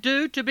must I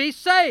do to be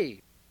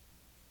saved?"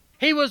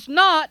 He was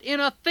not in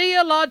a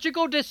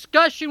theological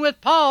discussion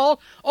with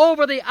Paul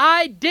over the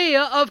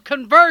idea of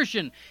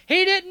conversion.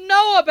 He didn't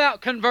know about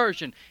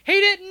conversion. He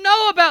didn't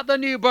know about the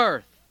new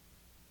birth.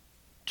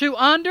 To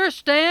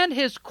understand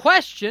his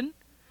question,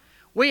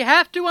 we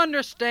have to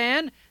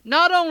understand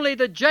not only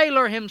the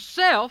jailer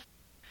himself,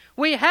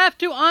 we have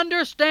to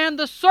understand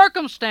the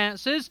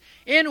circumstances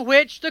in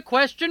which the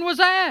question was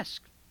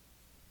asked.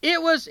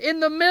 It was in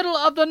the middle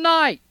of the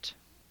night.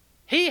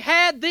 He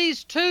had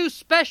these two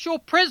special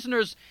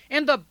prisoners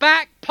in the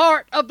back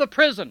part of the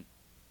prison.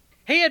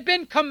 He had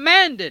been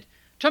commanded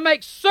to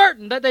make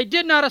certain that they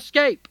did not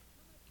escape.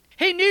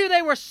 He knew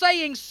they were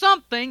saying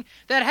something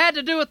that had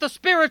to do with the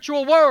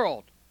spiritual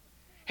world.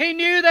 He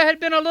knew there had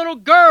been a little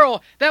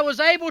girl that was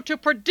able to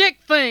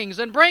predict things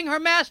and bring her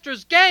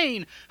master's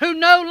gain, who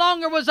no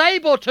longer was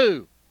able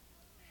to.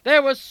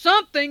 There was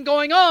something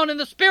going on in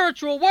the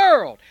spiritual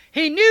world.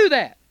 He knew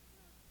that.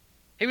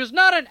 He was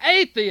not an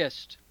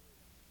atheist.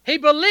 He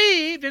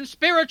believed in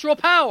spiritual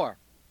power.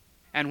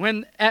 And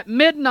when at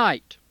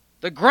midnight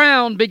the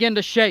ground began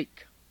to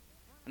shake,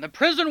 and the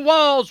prison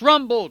walls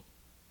rumbled,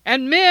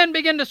 and men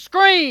began to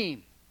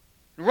scream,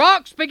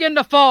 rocks began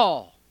to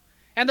fall,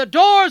 and the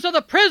doors of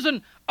the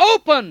prison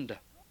opened,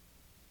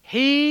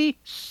 he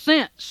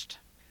sensed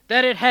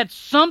that it had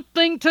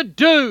something to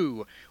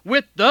do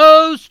with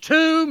those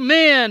two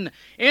men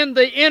in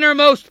the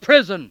innermost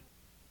prison.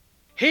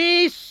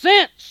 He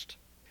sensed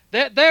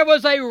that there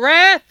was a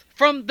wrath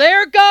from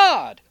their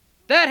God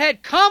that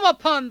had come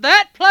upon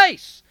that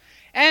place,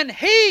 and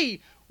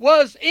he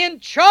was in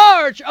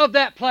charge of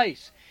that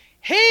place.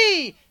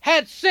 He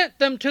had sent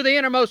them to the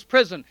innermost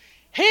prison.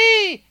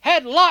 He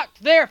had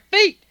locked their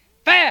feet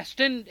fast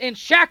in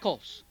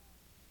shackles.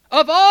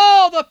 Of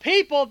all the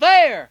people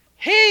there,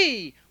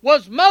 he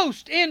was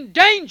most in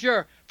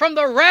danger from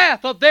the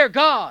wrath of their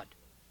God.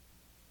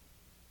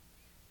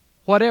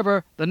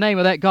 Whatever the name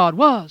of that God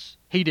was,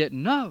 he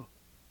didn't know.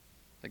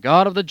 The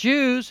God of the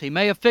Jews, he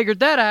may have figured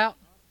that out.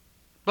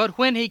 But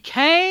when he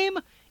came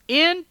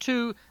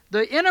into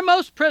the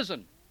innermost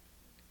prison,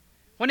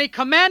 when he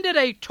commanded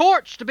a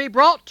torch to be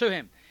brought to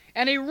him,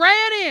 and he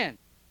ran in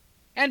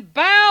and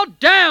bowed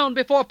down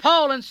before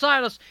Paul and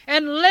Silas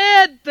and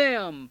led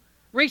them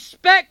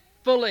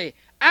respectfully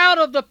out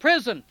of the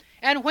prison,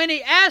 and when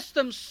he asked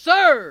them,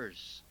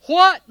 "Sirs,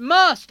 what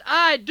must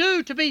I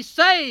do to be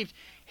saved?"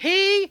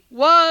 he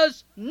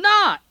was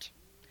not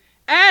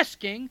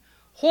asking,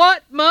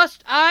 "What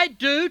must I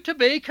do to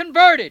be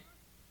converted?"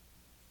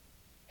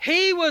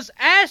 He was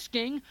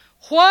asking,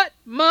 "What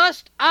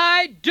must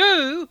I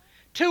do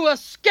to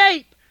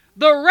escape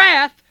the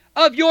wrath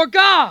of your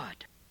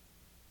God?"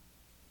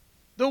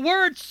 The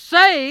word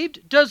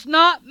saved does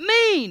not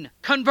mean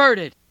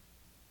converted.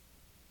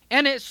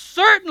 And it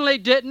certainly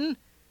didn't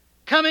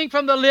coming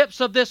from the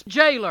lips of this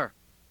jailer.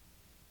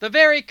 The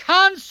very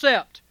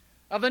concept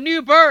of a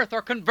new birth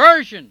or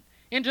conversion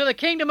into the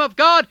kingdom of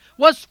God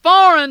was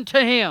foreign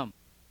to him.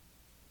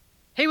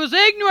 He was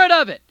ignorant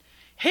of it.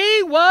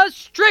 He was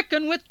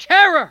stricken with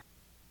terror.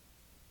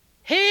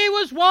 He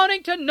was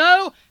wanting to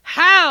know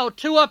how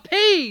to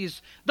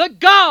appease the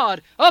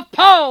God of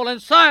Paul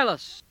and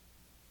Silas.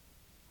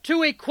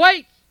 To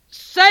equate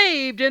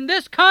saved in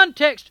this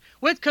context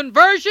with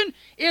conversion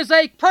is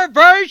a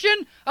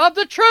perversion of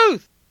the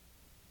truth.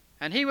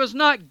 And he was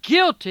not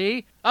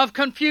guilty of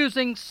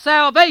confusing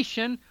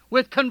salvation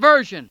with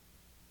conversion.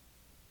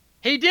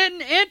 He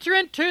didn't enter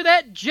into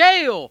that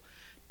jail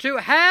to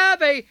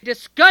have a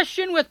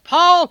discussion with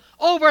Paul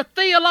over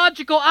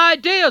theological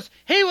ideas.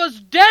 He was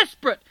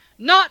desperate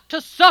not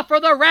to suffer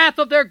the wrath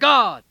of their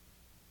God.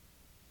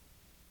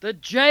 The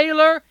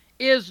jailer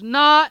is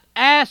not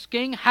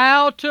asking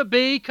how to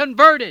be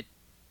converted.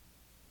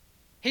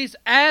 He's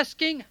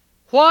asking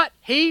what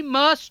he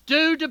must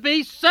do to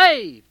be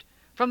saved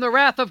from the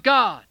wrath of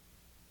God.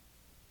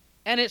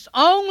 And it's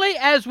only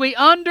as we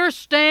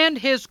understand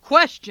his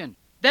question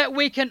that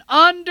we can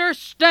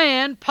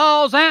understand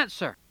Paul's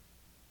answer.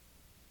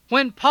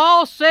 When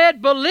Paul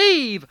said,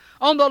 "Believe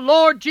on the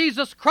Lord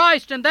Jesus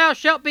Christ, and thou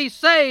shalt be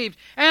saved,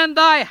 and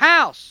thy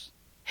house,"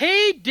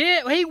 he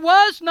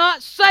was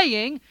not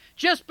saying,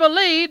 "Just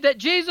believe that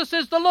Jesus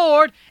is the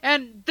Lord,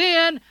 and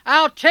then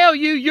I'll tell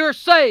you you're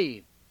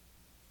saved."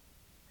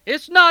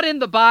 It's not in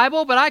the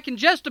Bible, but I can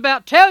just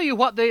about tell you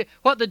what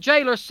the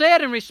jailer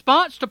said in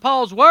response to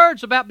Paul's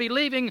words about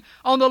believing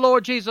on the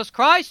Lord Jesus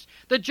Christ.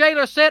 The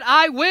jailer said,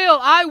 I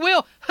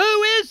will.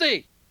 Who is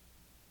he?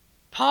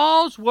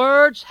 Paul's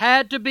words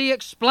had to be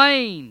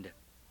explained.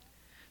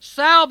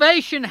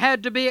 Salvation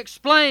had to be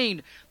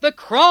explained. The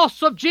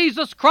cross of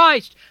Jesus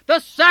Christ, the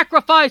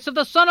sacrifice of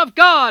the Son of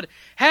God,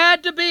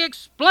 had to be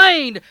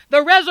explained.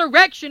 The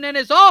resurrection and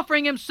his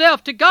offering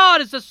himself to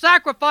God as a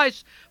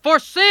sacrifice for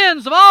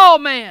sins of all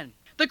men.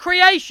 The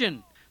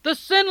creation, the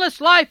sinless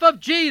life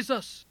of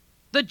Jesus,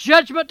 the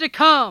judgment to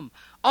come.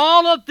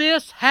 All of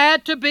this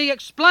had to be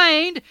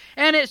explained,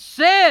 and it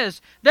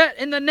says that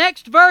in the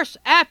next verse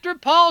after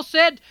Paul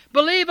said,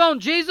 believe on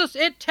Jesus,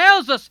 it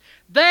tells us,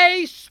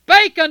 they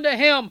spake unto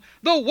him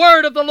the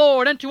word of the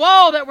Lord, and to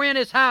all that were in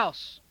his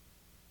house.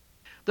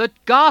 The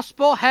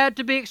gospel had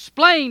to be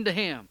explained to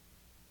him.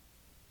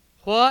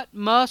 What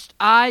must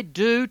I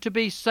do to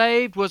be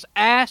saved was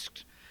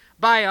asked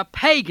by a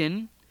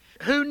pagan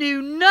who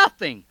knew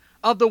nothing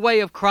of the way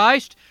of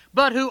Christ,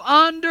 but who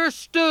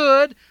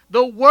understood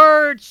the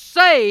word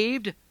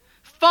saved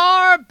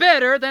far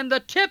better than the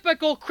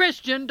typical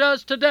Christian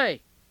does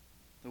today.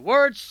 The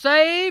word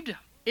saved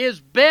is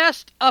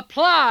best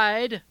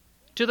applied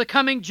to the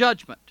coming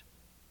judgment.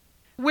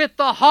 With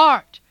the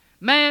heart,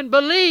 man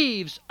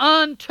believes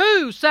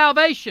unto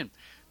salvation.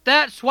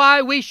 That's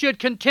why we should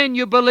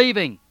continue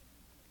believing.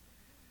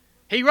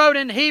 He wrote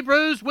in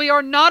Hebrews, we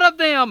are not of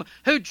them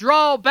who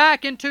draw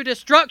back into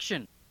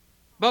destruction,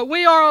 but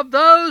we are of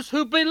those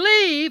who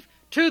believe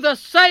to the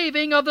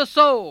saving of the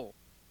soul.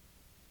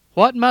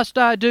 What must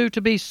I do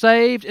to be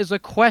saved is a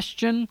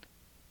question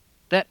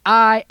that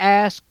I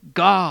ask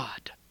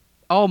God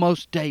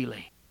almost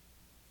daily,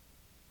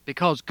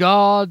 because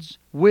God's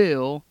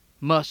will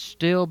must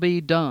still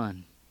be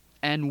done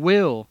and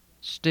will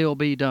still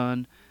be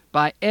done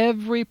by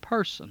every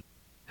person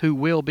who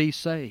will be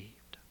saved.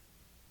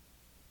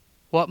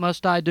 What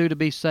must I do to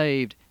be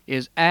saved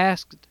is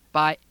asked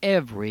by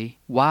every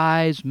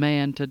wise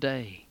man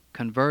today,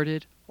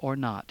 converted or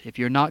not. If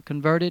you're not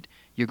converted,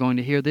 you're going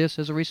to hear this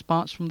as a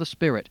response from the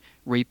Spirit.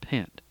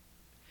 Repent.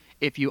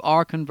 If you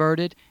are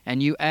converted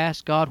and you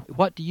ask God,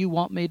 what do you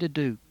want me to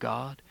do,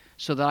 God,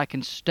 so that I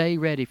can stay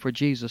ready for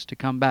Jesus to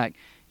come back,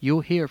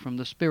 you'll hear from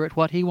the Spirit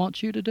what He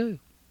wants you to do,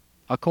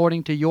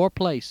 according to your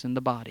place in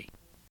the body.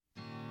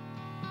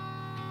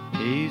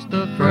 He's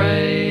the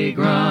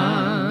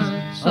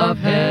fragrance of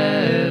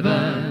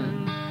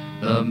heaven,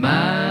 the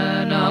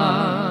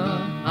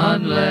manna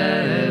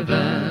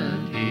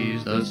unleavened.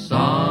 He's the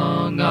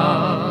song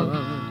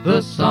of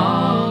the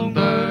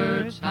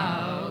songbirds,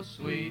 how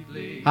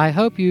sweetly. I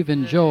hope you've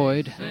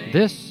enjoyed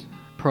this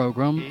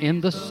program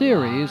in the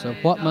series of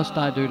What Must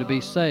I Do to Be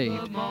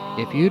Saved.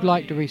 If you'd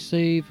like to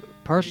receive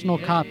personal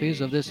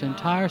copies of this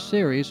entire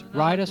series,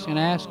 write us and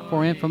ask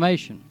for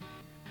information.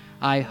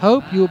 I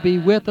hope you'll be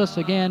with us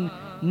again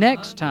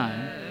next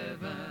time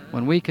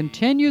when we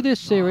continue this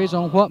series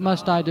on What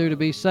Must I Do to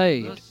Be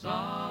Saved.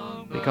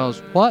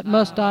 Because what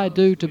must I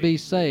do to be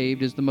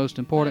saved is the most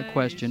important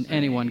question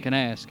anyone can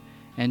ask,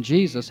 and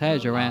Jesus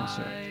has your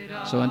answer.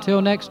 So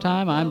until next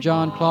time, I'm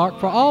John Clark.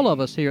 For all of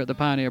us here at the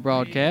Pioneer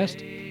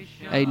Broadcast,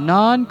 a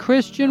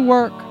non-Christian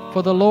work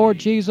for the Lord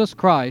Jesus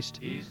Christ,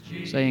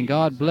 saying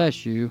God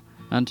bless you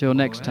until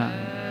next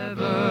time.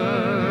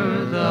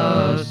 Ever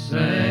the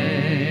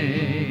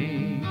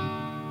same.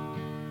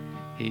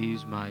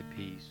 He's my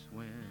peace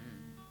when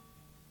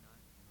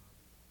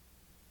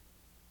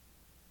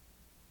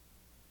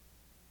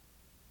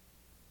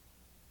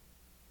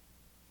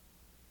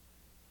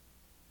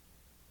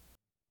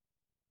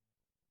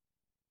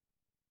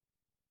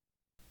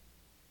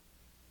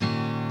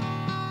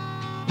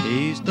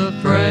He's the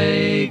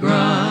fragrance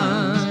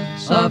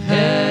of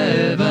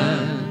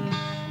heaven,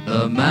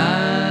 the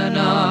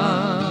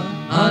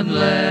manna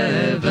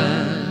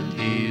unleavened.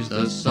 He's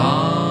the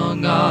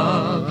song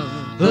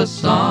of the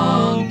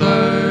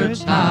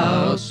songbirds,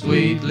 how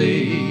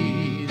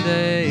sweetly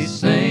they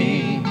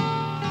sing.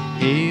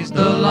 He's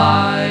the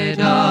light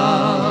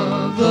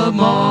of the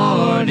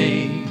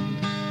morning,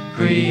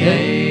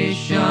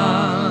 creation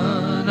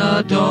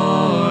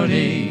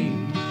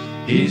adorning.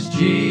 He's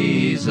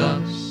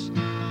Jesus,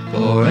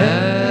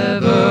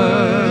 forever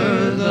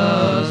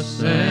the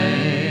same.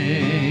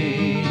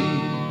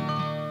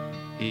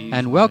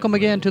 And welcome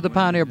again to the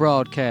Pioneer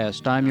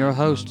Broadcast. I'm your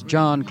host,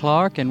 John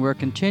Clark, and we're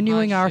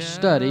continuing our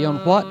study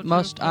on what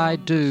must I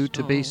do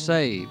to be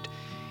saved.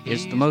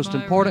 It's the most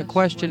important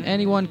question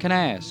anyone can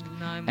ask,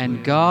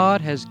 and God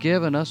has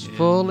given us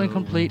full and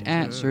complete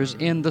answers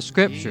in the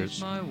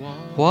Scriptures.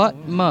 What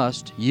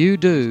must you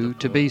do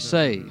to be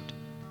saved?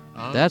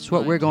 That's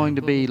what we're going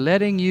to be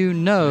letting you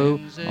know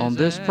on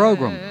this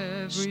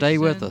program. Stay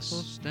with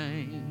us.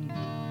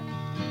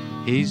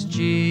 He's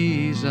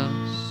Jesus,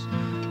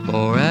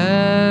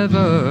 forever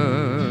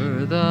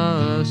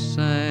the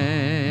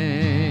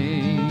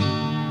same.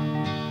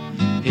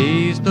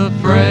 He's the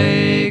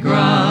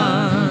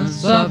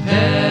fragrance of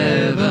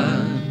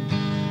heaven,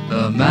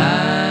 the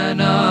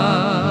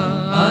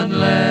manna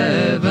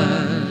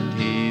unleavened.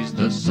 He's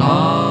the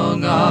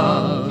song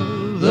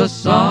of the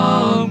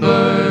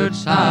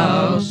songbirds,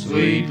 how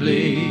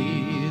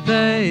sweetly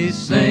they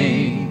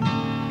sing.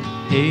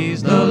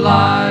 He's the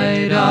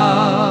light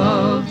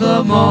of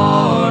the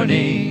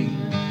morning,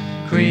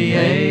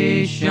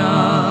 creation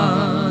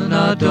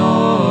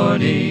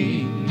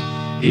adorning.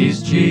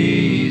 He's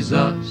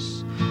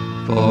Jesus,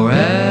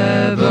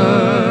 forever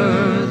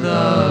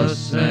the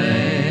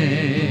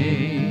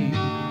same.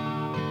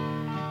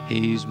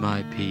 He's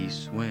my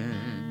peace when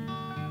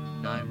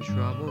I'm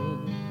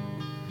troubled.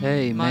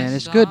 Hey, man,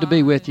 it's good to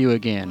be with you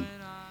again.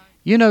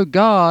 You know,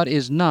 God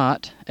is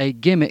not a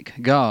gimmick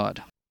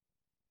God.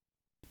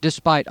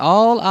 Despite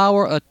all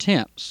our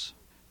attempts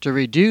to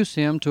reduce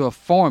Him to a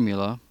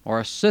formula or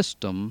a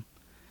system,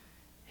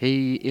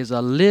 He is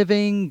a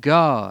living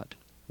God.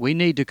 We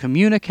need to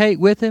communicate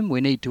with Him,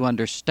 we need to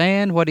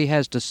understand what He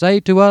has to say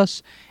to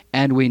us,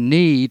 and we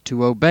need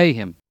to obey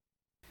Him.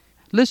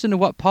 Listen to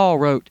what Paul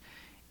wrote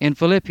in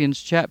Philippians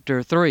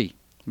chapter 3,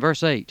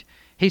 verse 8.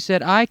 He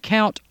said, I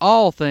count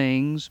all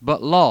things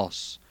but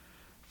loss,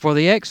 for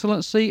the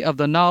excellency of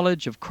the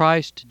knowledge of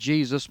Christ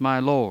Jesus my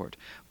Lord,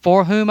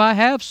 for whom I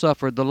have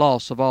suffered the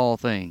loss of all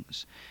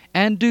things,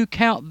 and do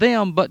count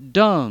them but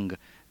dung,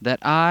 that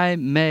I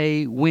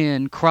may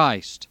win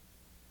Christ.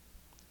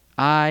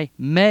 I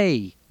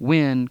may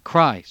win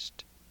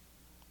Christ.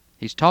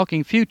 He's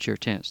talking future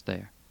tense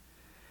there.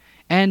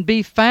 And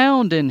be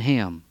found in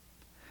Him,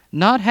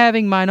 not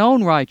having mine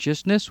own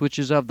righteousness, which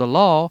is of the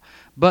law,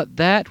 but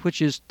that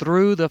which is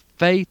through the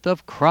faith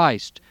of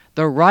Christ,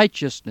 the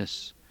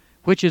righteousness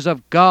which is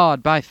of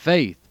God by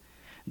faith,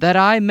 that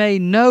I may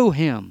know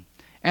Him,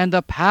 and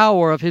the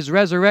power of His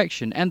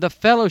resurrection, and the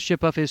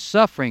fellowship of His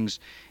sufferings,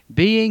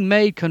 being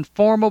made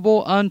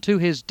conformable unto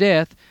His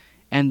death.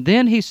 And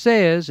then he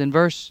says in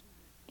verse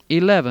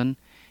 11,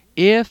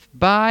 if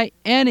by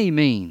any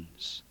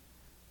means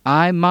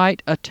I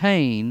might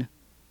attain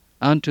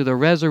unto the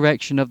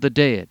resurrection of the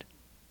dead.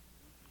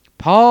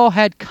 Paul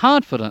had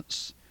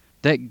confidence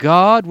that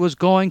God was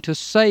going to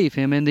save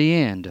him in the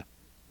end,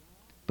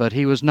 but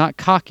he was not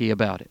cocky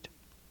about it.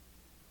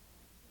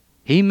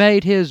 He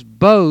made his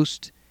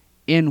boast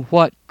in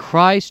what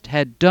Christ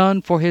had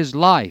done for his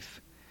life,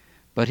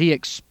 but he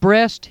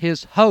expressed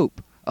his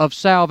hope of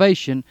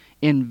salvation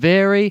in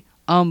very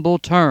humble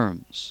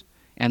terms.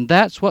 And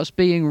that's what's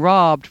being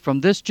robbed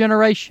from this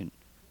generation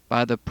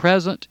by the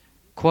present,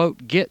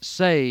 quote, get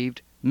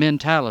saved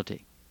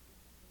mentality.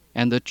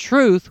 And the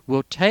truth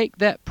will take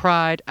that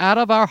pride out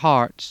of our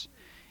hearts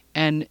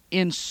and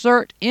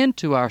insert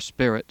into our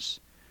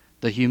spirits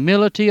the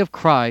humility of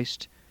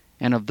Christ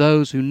and of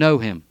those who know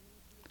Him.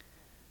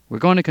 We're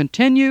going to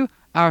continue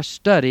our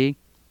study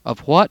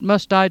of What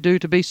Must I Do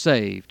to Be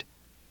Saved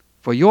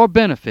for your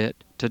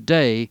benefit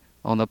today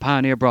on the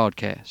Pioneer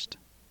Broadcast.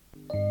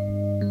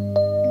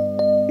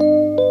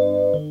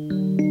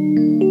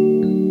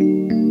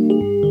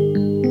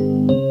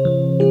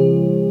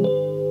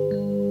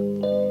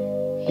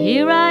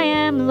 Here I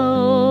am,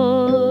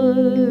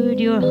 Lord,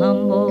 your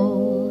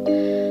humble,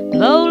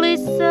 lowly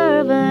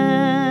servant.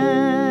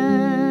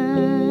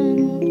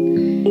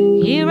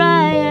 Here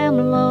I am,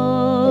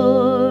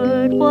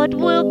 Lord, what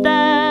wilt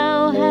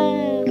thou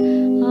have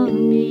of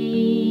me?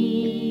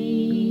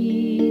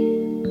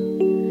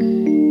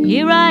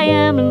 Here I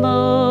am,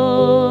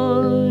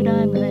 Lord,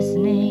 I'm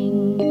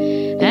listening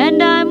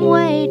and I'm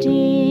waiting.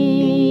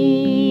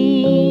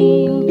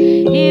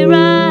 Here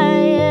I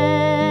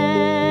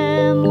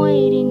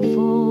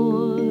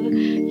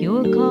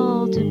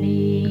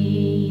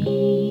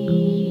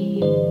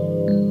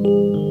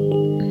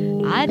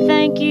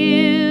thank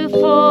you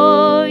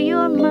for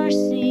your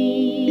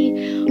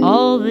mercy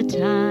all the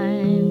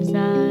times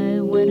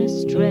I went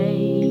astray.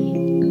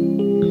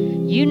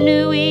 You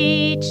knew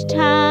each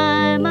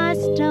time I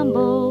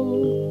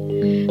stumbled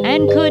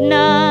and could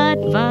not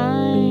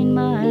find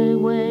my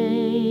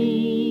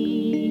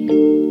way.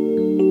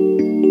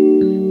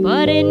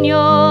 But in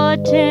your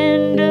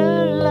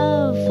tender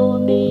love for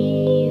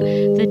me,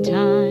 the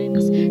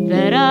times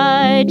that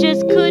I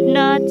just could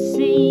not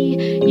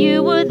see,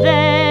 you were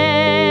there.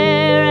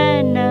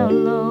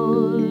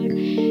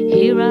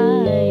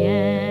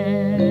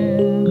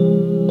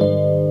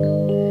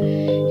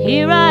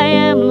 Here I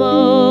am,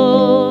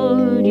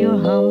 Lord, your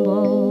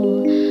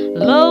humble,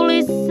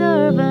 lowly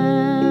servant.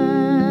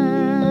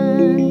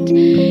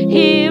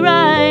 Here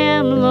I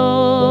am,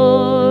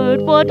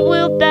 Lord, what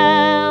wilt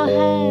thou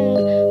have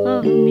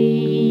of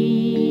me?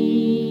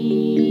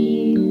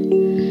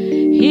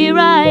 Here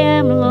I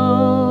am,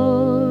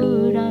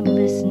 Lord, I'm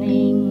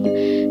listening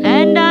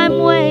and I'm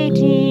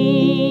waiting.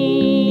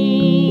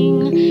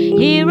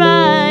 Here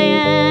I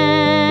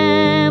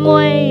am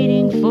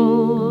waiting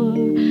for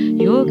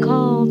your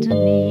call to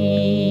me.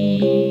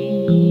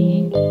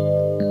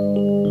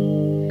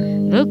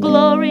 The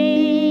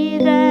glory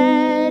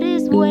that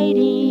is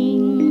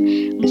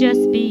waiting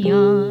just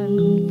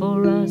beyond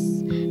for us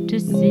to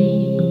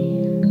see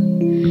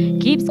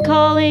keeps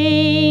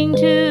calling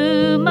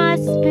to my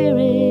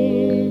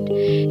spirit.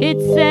 It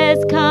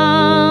says,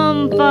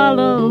 come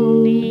follow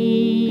me.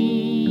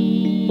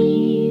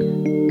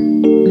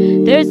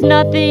 There's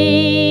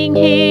nothing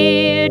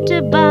here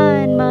to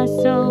bind my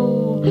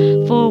soul,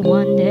 for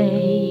one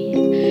day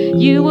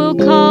you will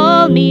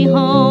call me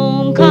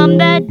home. Come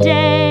that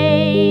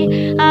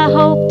day, I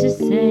hope to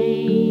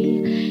say,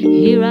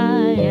 here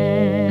I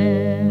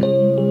am.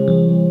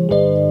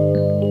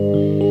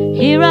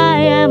 Here I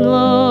am,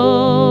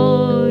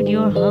 Lord,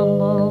 your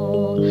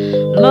humble,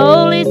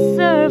 lowly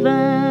servant.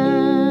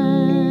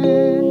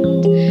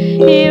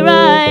 Here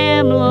I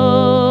am,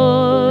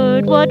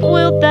 Lord, what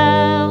wilt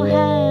thou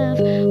have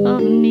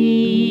of me?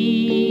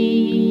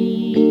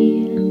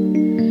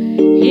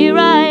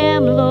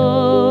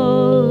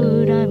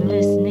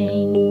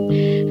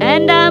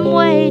 and I'm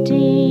waiting.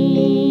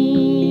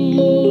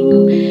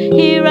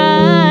 Here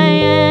I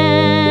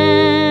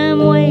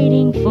am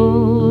waiting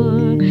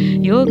for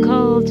your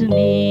call to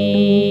me.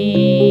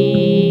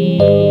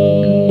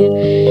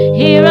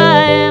 Here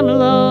I am,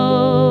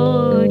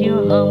 Lord,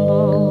 your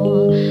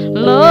humble,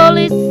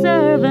 lowly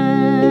servant.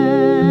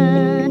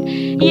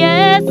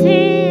 Yes,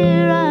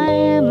 here I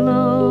am,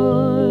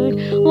 Lord.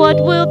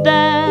 What wilt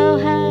thou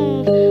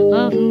have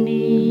of me?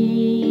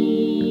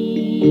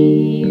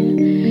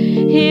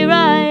 Here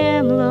I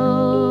am,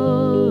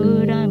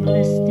 Lord, I'm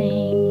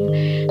listening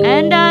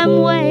and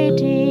I'm waiting.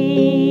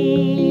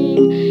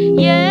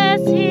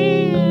 Yes,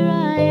 here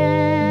I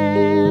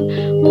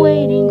am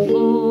waiting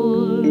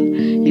for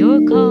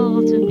your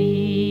call to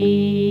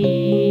me.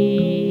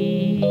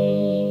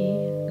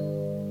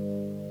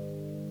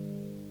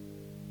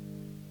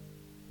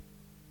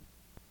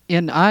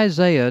 In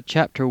Isaiah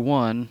chapter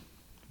 1,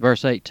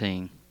 verse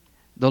 18,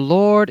 the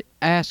Lord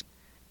asked,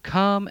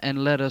 "Come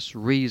and let us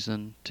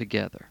reason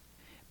together."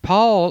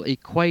 Paul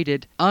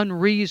equated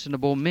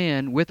unreasonable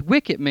men with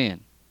wicked men.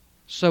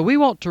 So we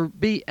want to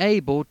be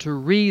able to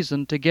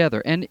reason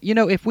together. And you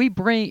know, if we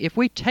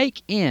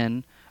take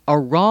in a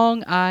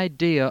wrong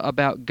idea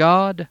about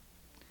God,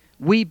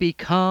 we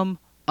become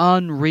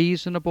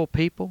unreasonable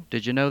people.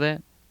 Did you know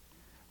that?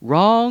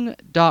 Wrong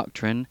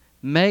doctrine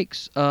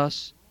makes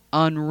us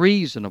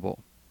unreasonable.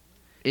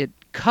 It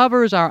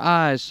covers our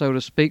eyes, so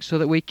to speak, so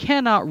that we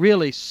cannot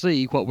really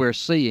see what we're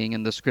seeing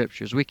in the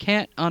Scriptures. We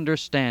can't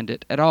understand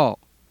it at all.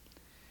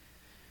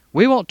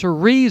 We want to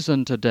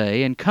reason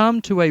today and come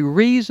to a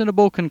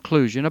reasonable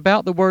conclusion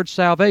about the word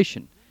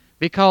salvation,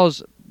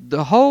 because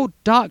the whole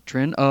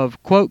doctrine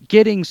of, quote,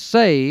 getting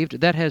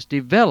saved that has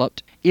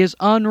developed is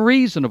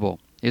unreasonable,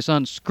 it's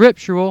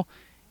unscriptural,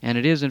 and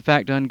it is in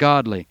fact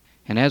ungodly.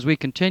 And as we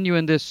continue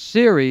in this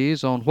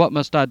series on what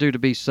must I do to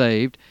be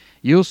saved,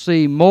 you'll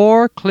see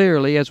more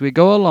clearly as we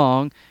go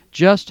along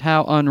just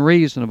how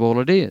unreasonable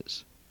it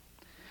is.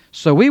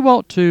 So we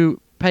want to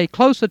pay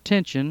close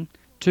attention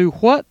to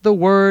what the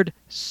word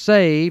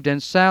saved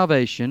and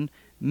salvation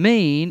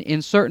mean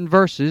in certain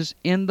verses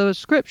in the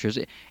Scriptures.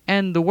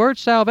 And the word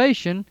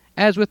salvation,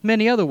 as with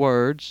many other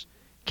words,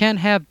 can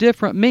have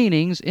different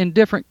meanings in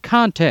different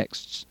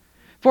contexts.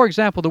 For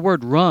example, the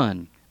word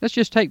run. Let's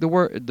just take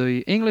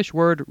the English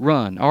word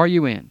run,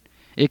 R-U-N.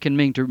 It can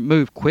mean to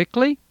move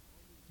quickly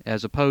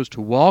as opposed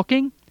to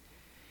walking.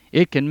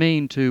 It can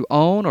mean to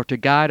own or to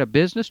guide a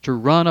business, to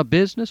run a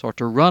business, or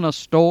to run a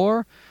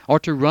store, or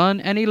to run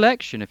an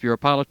election if you're a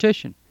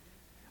politician.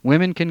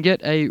 Women can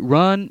get a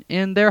run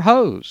in their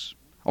hose,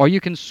 or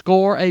you can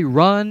score a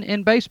run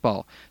in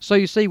baseball. So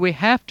you see, we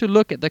have to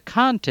look at the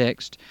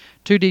context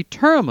to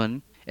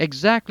determine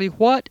exactly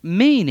what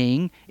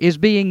meaning is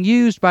being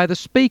used by the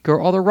speaker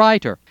or the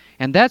writer.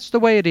 And that's the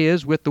way it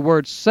is with the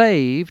word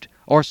saved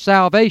or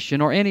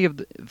salvation or any of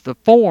the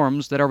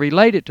forms that are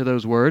related to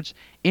those words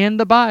in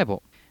the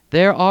Bible.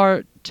 There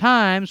are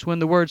times when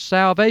the word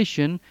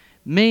salvation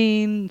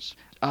means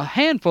a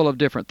handful of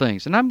different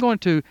things, and I'm going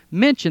to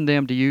mention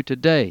them to you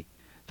today.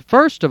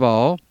 First of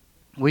all,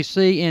 we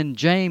see in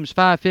James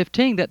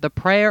 5:15 that the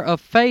prayer of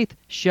faith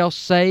shall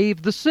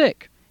save the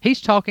sick.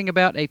 He's talking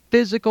about a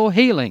physical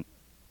healing.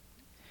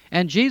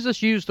 And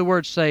Jesus used the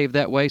word save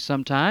that way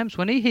sometimes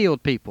when he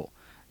healed people.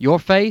 Your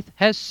faith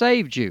has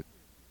saved you.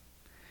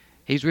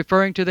 He's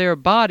referring to their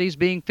bodies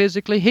being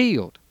physically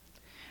healed.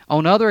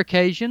 On other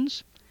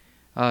occasions,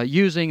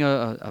 using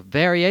a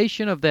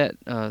variation of that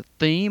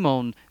theme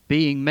on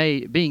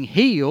being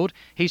healed,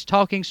 he's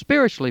talking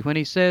spiritually when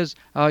he says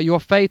your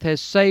faith has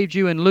saved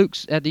you.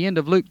 At the end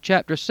of Luke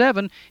chapter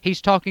 7,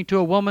 he's talking to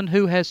a woman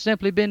who has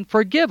simply been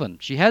forgiven.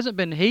 She hasn't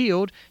been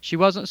healed. She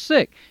wasn't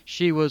sick.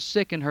 She was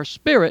sick in her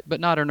spirit, but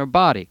not in her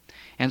body.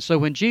 And so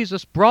when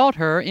Jesus brought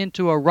her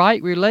into a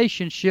right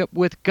relationship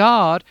with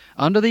God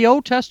under the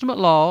Old Testament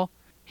law,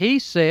 he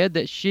said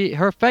that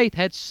her faith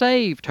had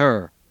saved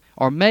her,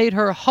 or made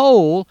her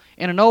whole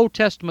in an Old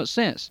Testament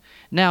sense.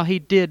 Now, he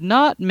did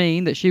not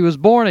mean that she was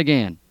born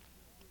again.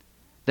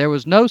 There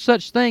was no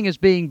such thing as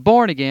being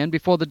born again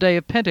before the day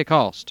of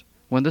Pentecost,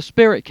 when the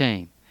Spirit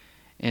came.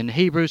 In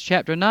Hebrews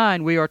chapter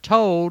 9, we are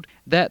told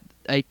that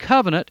a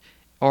covenant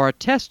or a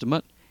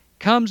testament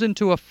comes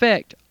into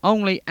effect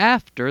only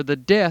after the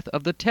death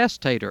of the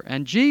testator,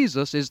 and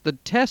Jesus is the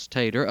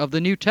testator of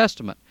the New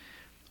Testament.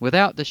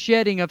 Without the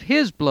shedding of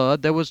his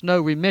blood, there was no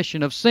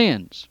remission of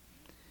sins.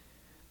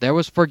 There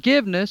was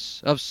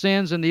forgiveness of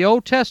sins in the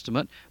Old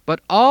Testament,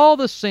 but all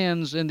the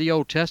sins in the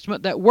Old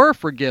Testament that were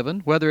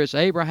forgiven, whether it's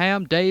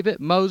Abraham, David,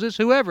 Moses,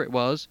 whoever it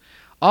was,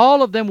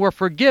 all of them were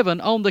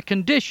forgiven on the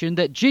condition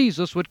that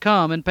Jesus would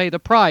come and pay the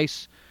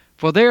price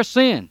for their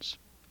sins.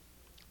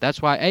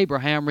 That's why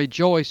Abraham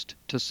rejoiced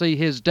to see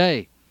his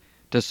day,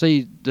 to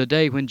see the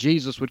day when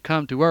Jesus would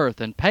come to earth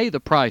and pay the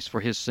price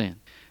for his sin.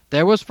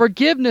 There was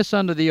forgiveness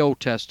under the Old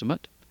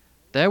Testament.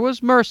 There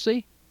was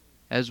mercy,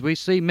 as we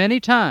see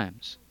many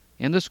times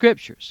in the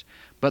Scriptures.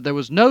 But there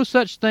was no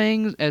such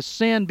thing as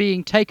sin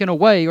being taken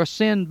away or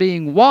sin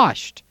being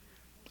washed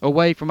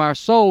away from our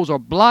souls or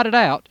blotted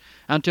out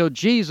until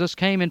Jesus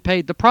came and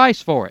paid the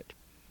price for it.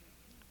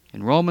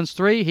 In Romans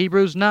 3,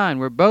 Hebrews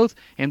 9,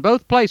 in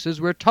both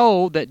places we're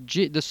told that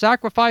the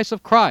sacrifice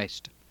of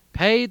Christ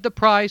paid the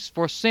price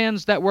for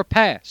sins that were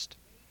past.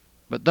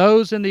 But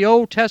those in the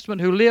Old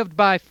Testament who lived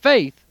by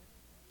faith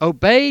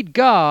obeyed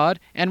God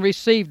and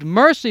received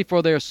mercy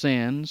for their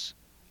sins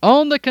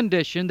on the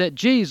condition that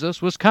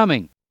Jesus was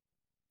coming.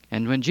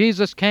 And when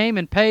Jesus came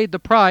and paid the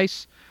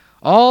price,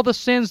 all the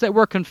sins that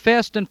were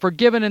confessed and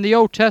forgiven in the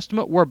Old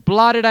Testament were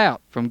blotted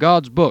out from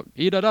God's book.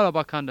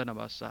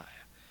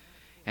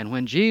 And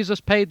when Jesus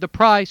paid the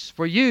price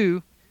for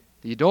you,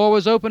 the door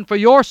was open for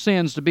your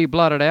sins to be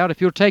blotted out if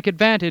you'll take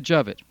advantage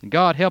of it.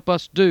 God help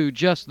us do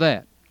just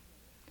that.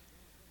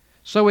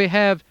 So we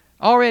have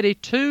already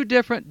two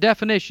different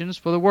definitions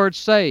for the word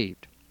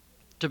saved.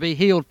 To be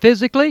healed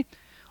physically,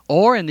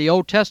 or in the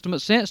Old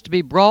Testament sense, to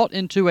be brought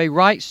into a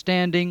right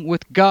standing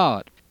with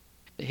God.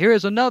 Here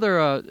is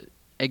another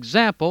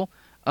example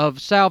of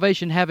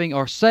salvation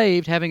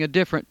saved having a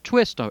different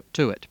twist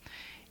to it.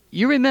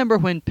 You remember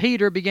when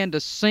Peter began to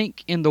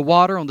sink in the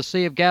water on the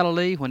Sea of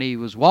Galilee, when he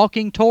was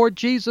walking toward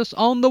Jesus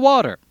on the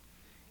water.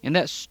 In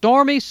that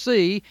stormy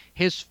sea,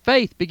 his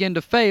faith began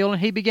to fail,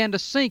 and he began to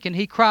sink, and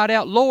he cried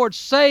out, "Lord,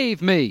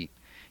 save me."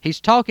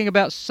 He's talking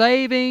about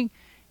saving.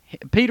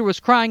 Peter was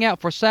crying out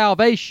for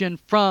salvation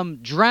from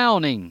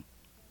drowning.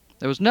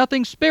 There was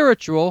nothing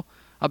spiritual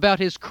about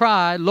his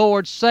cry,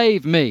 "Lord,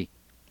 save me."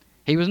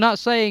 He was not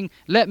saying,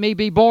 "Let me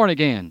be born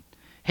again."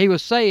 He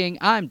was saying,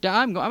 I'm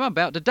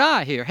about to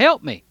die here.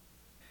 Help me.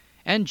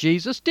 And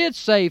Jesus did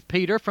save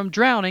Peter from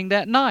drowning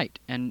that night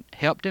and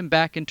helped him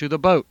back into the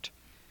boat.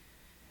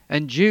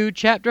 In Jude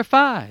chapter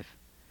 5,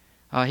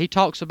 he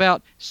talks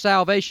about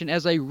salvation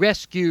as a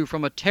rescue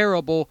from a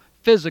terrible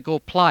physical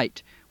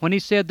plight when he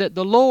said that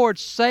the Lord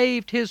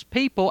saved his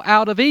people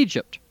out of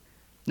Egypt.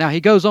 Now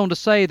he goes on to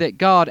say that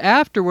God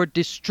afterward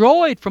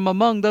destroyed from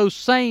among those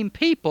same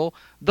people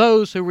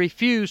those who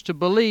refused to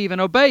believe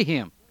and obey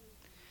him.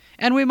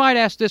 And we might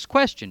ask this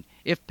question: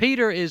 if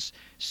Peter is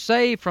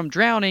saved from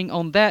drowning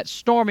on that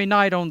stormy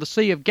night on the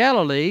Sea of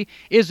Galilee,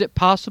 is it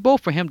possible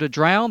for him to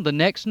drown the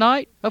next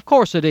night? Of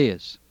course it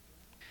is.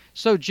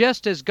 So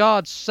just as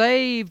God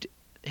saved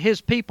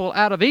his people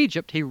out of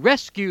Egypt, he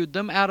rescued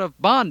them out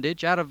of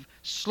bondage, out of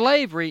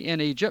slavery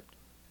in Egypt.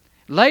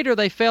 Later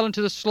they fell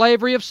into the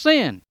slavery of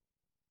sin.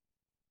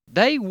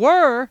 They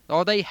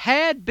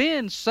had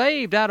been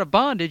saved out of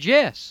bondage,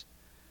 yes.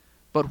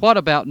 But what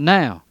about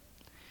now?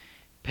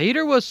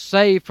 Peter was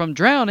saved from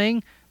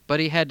drowning,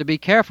 but he had to be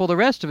careful the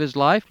rest of his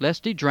life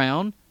lest he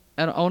drown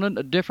on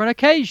a different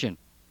occasion.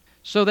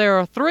 So there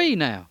are three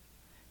now.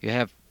 You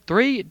have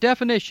three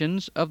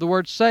definitions of the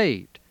word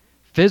saved: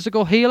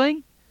 physical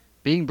healing,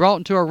 being brought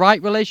into a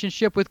right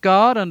relationship with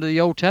God under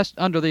the Old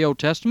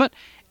Testament,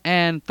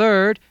 and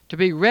third, to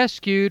be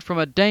rescued from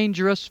a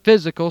dangerous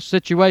physical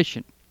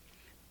situation.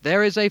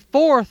 There is a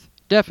fourth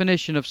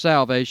definition of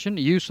salvation,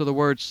 use of the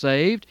word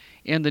saved,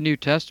 in the New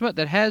Testament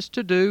that has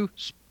to do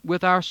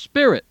with our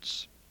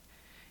spirits.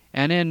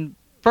 And in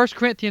 1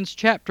 Corinthians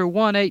chapter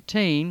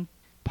 1:18,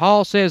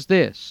 Paul says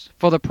this: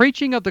 "For the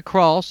preaching of the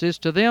cross is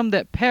to them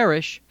that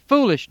perish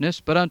foolishness,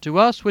 but unto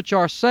us which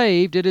are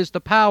saved it is the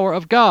power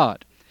of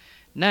God."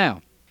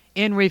 Now,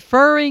 in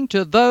referring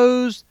to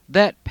those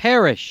that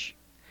perish,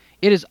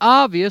 it is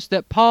obvious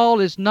that Paul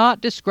is not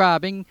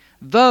describing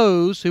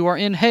those who are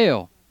in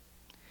hell.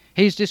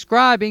 He's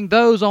describing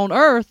those on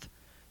earth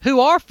who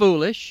are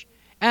foolish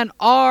and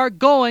are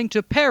going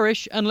to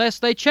perish unless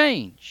they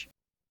change.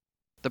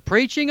 The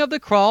preaching of the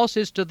cross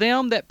is to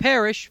them that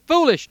perish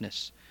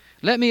foolishness.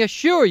 Let me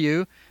assure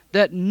you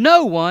that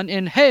no one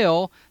in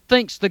hell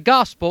thinks the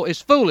gospel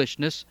is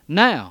foolishness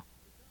now.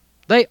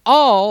 They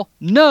all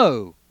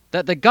know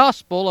that the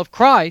gospel of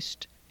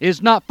Christ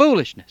is not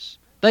foolishness.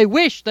 They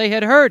wish they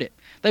had heard it.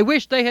 They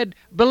wish they had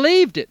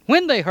believed it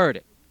when they heard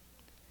it.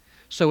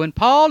 So when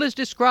Paul is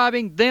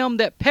describing them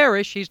that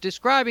perish, he's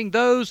describing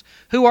those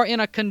who are in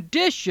a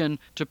condition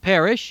to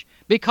perish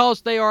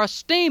because they are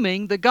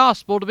esteeming the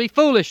gospel to be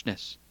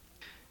foolishness.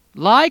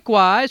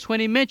 Likewise, when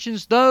he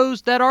mentions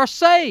those that are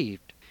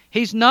saved,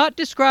 he's not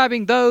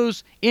describing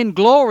those in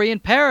glory in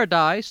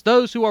paradise,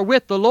 those who are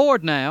with the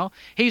Lord now.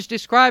 He's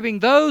describing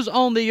those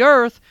on the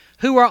earth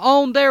who are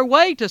on their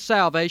way to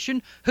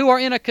salvation, who are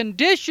in a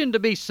condition to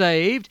be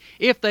saved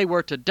if they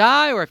were to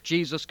die or if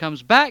Jesus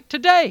comes back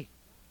today.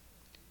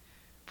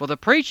 For the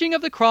preaching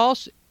of the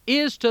cross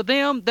is to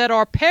them that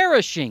are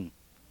perishing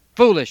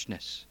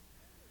foolishness.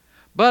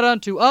 But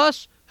unto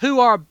us who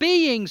are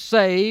being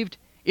saved,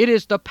 it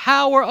is the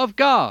power of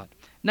God.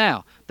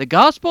 Now, the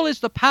gospel is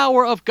the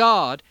power of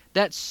God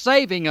that's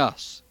saving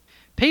us.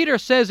 Peter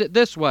says it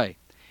this way.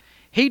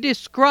 He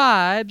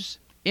describes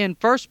in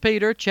 1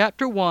 Peter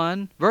chapter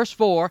 1, verse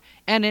 4,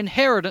 an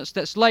inheritance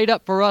that's laid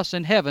up for us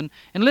in heaven.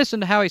 And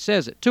listen to how he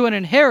says it. To an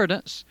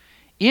inheritance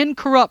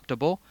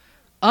incorruptible,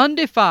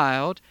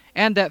 undefiled,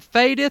 and that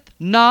fadeth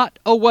not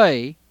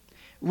away,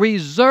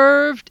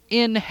 reserved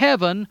in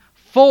heaven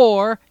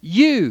for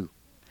you.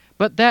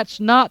 But that's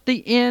not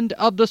the end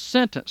of the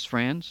sentence,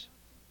 friends.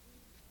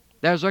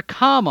 There's a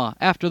comma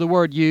after the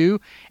word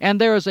you,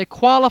 and there is a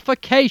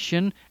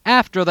qualification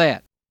after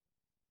that.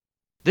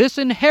 This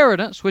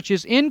inheritance, which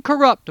is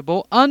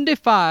incorruptible,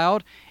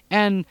 undefiled,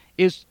 and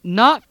is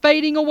not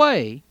fading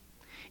away,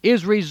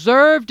 is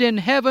reserved in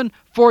heaven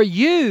for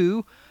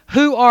you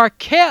who are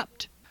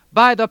kept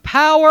by the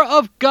power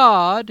of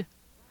God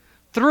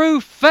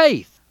through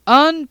faith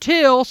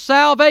until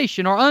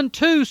salvation, or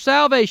unto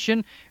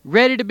salvation,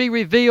 ready to be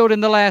revealed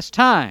in the last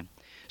time.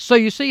 So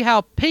you see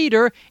how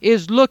Peter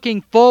is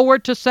looking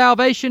forward to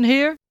salvation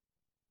here?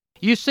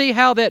 You see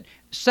how that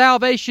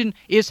salvation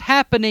is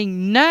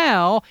happening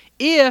now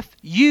if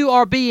you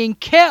are being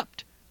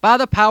kept by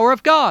the power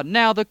of God.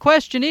 Now the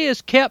question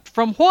is, kept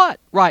from what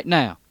right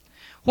now?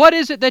 What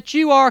is it that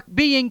you are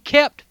being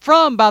kept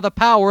from by the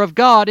power of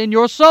God in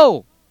your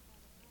soul?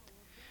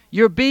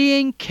 You're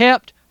being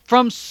kept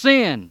from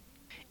sin.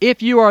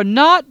 If you are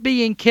not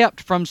being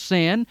kept from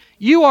sin,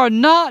 you are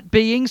not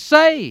being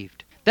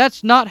saved.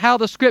 That's not how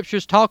the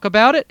Scriptures talk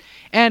about it.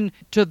 And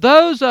to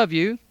those of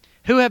you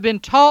who have been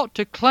taught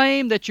to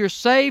claim that you're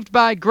saved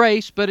by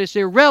grace, but it's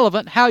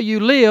irrelevant how you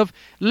live,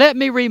 let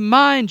me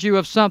remind you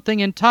of something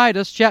in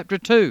Titus chapter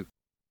 2.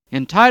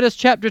 In Titus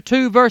chapter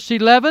 2, verse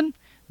 11,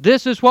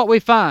 this is what we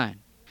find.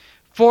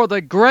 For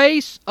the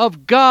grace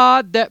of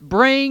God that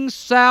brings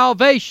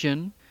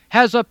salvation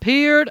has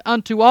appeared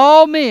unto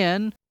all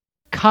men,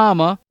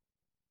 comma.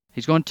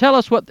 He's going to tell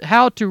us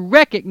how to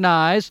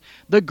recognize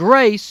the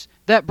grace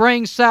that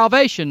brings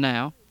salvation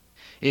now.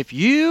 If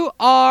you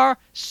are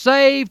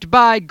saved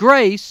by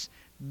grace,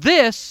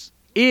 this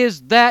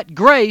is that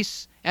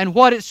grace and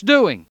what it's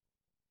doing.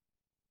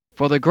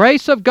 For the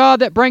grace of God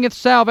that bringeth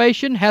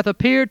salvation hath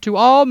appeared to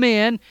all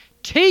men,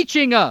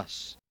 teaching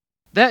us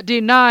that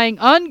denying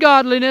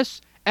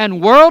ungodliness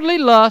and worldly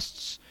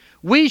lusts,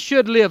 we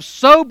should live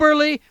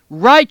soberly,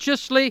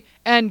 righteously,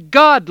 and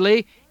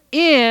godly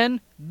in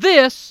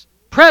this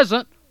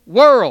present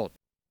world.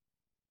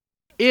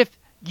 If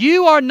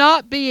you are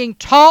not being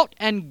taught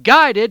and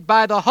guided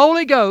by the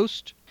Holy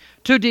Ghost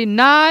to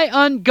deny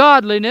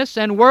ungodliness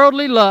and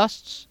worldly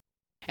lusts,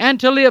 and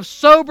to live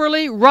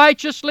soberly,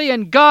 righteously,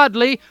 and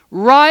godly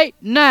right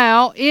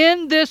now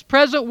in this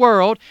present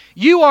world,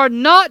 you are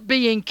not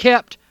being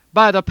kept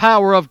by the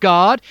power of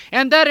God,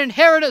 and that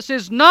inheritance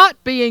is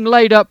not being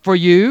laid up for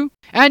you,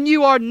 and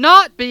you are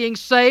not being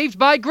saved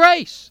by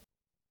grace.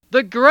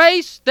 The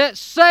grace that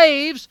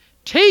saves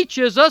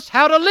teaches us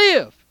how to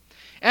live.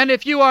 And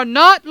if you are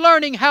not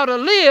learning how to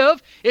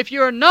live, if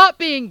you are not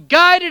being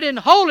guided in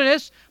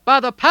holiness by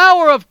the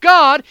power of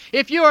God,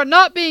 if you are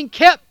not being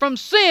kept from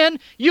sin,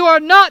 you are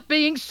not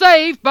being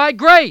saved by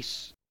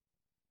grace.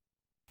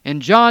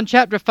 In John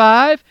chapter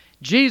 5,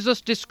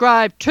 Jesus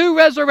described two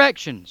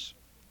resurrections.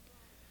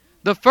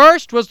 The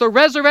first was the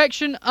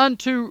resurrection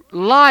unto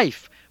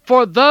life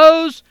for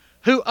those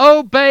who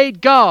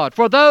obeyed God,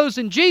 for those,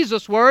 in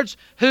Jesus' words,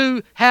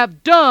 who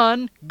have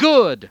done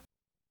good.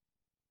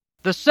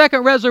 The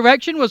second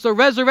resurrection was the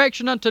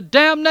resurrection unto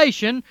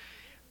damnation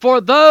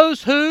for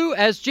those who,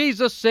 as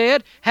Jesus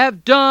said,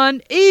 have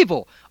done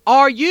evil.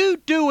 Are you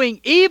doing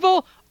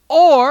evil,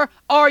 or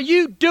are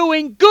you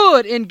doing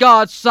good in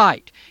God's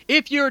sight?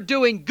 If you're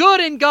doing good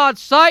in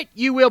God's sight,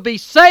 you will be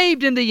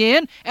saved in the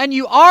end, and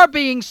you are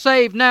being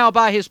saved now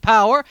by His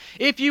power.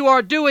 If you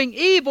are doing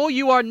evil,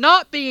 you are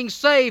not being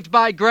saved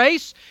by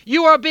grace.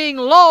 You are being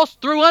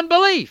lost through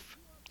unbelief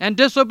and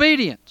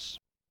disobedience.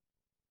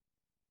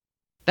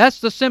 That's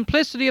the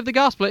simplicity of the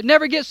gospel. It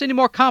never gets any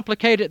more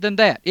complicated than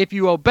that. If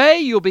you obey,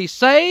 you'll be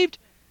saved.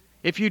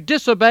 If you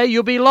disobey,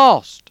 you'll be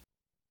lost.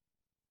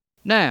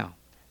 Now,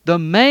 the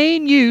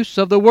main use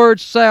of the word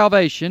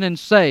salvation and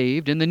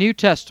saved in the New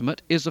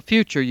Testament is a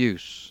future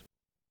use.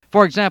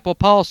 For example,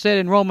 Paul said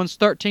in Romans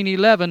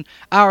 13:11,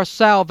 our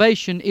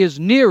salvation is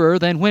nearer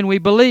than when we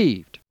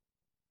believed.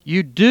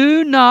 You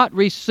do not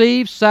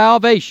receive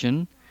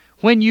salvation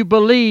when you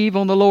believe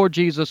on the Lord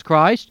Jesus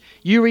Christ.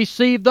 You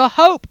receive the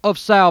hope of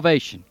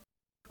salvation,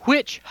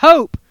 which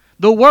hope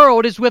the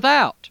world is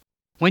without.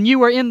 When you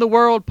were in the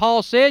world,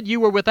 Paul said, you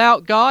were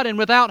without God and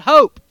without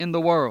hope in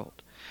the world.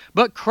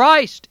 But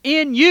Christ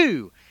in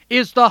you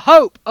is the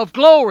hope of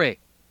glory.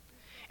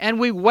 And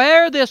we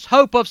wear this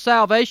hope of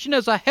salvation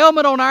as a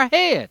helmet on our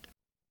head.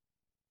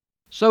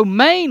 So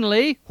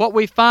mainly what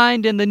we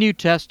find in the New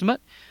Testament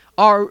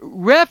are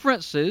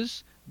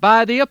references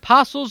by the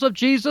apostles of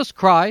Jesus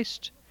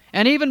Christ,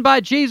 and even by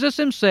Jesus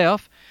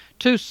Himself,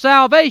 to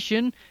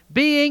salvation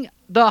being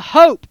the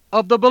hope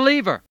of the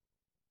believer.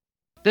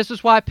 This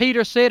is why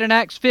Peter said in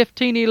Acts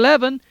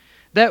 15:11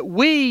 that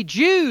we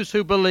Jews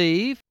who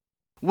believe,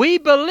 we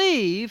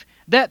believe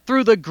that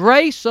through the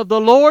grace of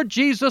the Lord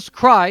Jesus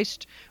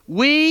Christ,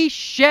 we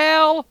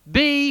shall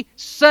be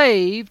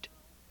saved,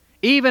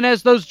 even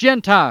as those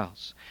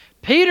Gentiles.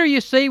 Peter,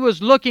 you see,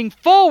 was looking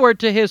forward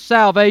to his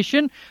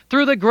salvation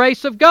through the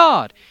grace of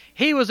God.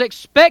 He was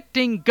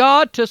expecting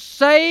God to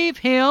save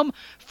him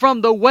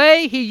from the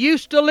way he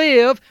used to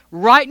live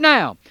right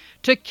now,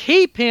 to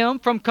keep him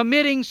from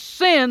committing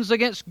sins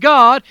against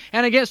God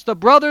and against the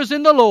brothers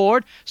in the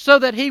Lord, so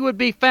that he would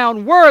be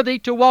found worthy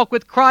to walk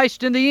with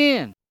Christ in the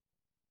end.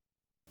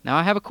 Now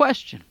I have a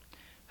question.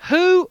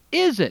 Who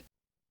is it?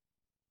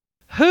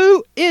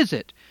 Who is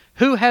it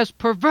who has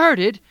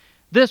perverted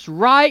this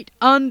right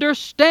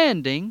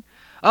understanding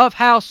of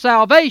how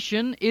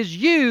salvation is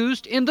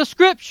used in the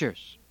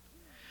Scriptures?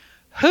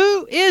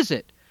 Who is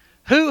it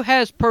who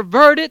has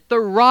perverted the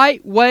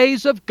right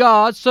ways of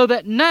God so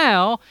that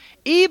now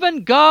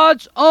even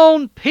God's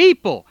own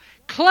people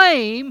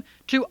claim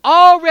to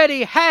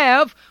already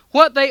have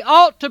what they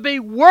ought to be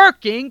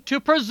working to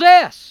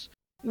possess,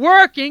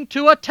 working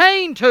to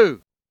attain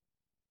to?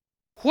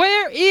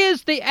 Where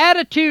is the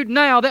attitude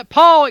now that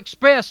Paul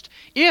expressed,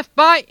 if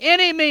by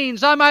any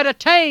means I might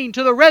attain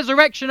to the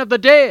resurrection of the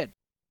dead?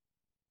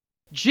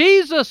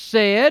 Jesus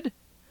said,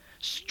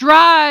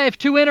 strive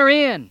to enter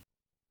in,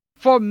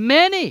 for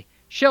many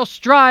shall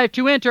strive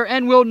to enter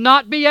and will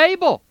not be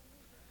able.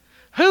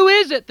 Who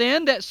is it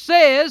then that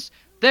says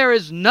there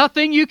is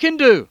nothing you can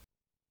do?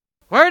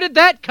 Where did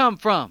that come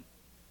from?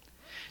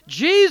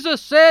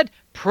 Jesus said,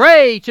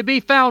 pray to be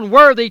found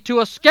worthy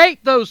to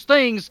escape those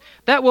things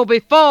that will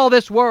befall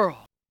this world.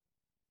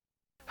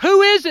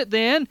 Who is it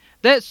then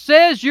that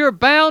says you're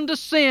bound to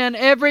sin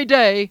every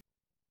day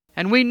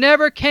and we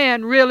never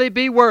can really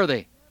be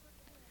worthy?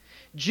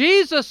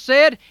 Jesus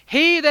said,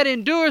 he that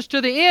endures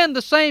to the end,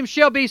 the same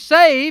shall be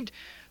saved.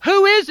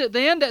 Who is it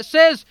then that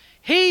says,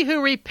 he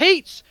who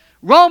repeats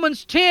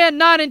Romans 10,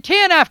 9 and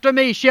 10 after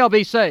me shall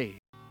be saved?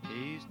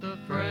 He's the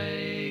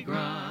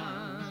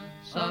fragrance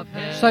of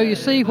heaven. So you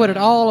see, what it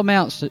all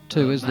amounts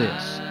to is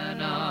this.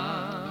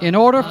 In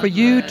order for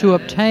you to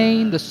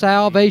obtain the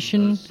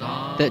salvation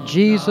that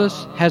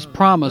Jesus has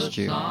promised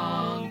you,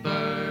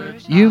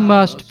 you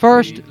must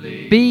first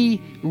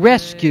be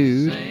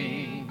rescued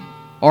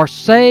or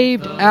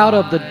saved out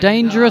of the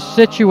dangerous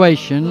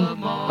situation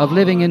of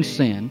living in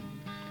sin.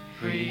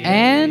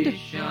 And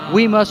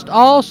we must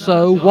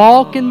also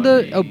walk in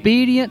the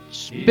obedient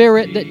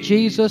spirit that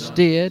Jesus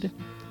did.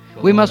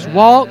 We must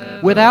walk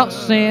without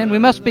sin. We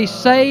must be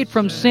saved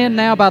from sin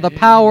now by the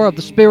power of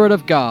the Spirit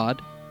of God.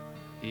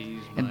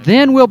 And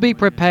then we'll be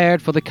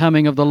prepared for the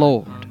coming of the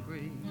Lord.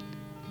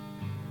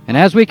 And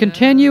as we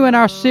continue in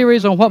our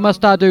series on What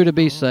Must I Do to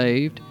Be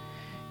Saved,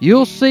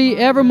 you'll see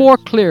ever more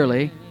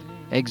clearly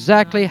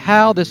exactly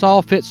how this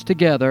all fits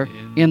together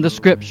in the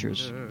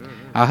Scriptures.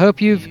 I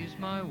hope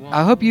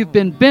you've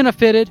been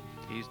benefited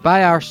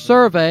by our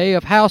survey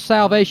of how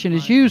salvation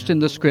is used in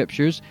the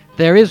Scriptures.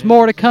 There is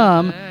more to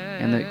come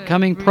in the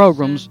coming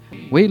programs.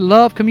 We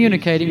love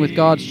communicating with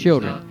God's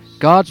children.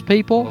 God's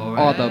people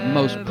are the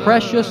most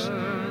precious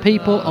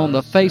people on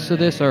the face of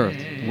this earth.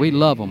 We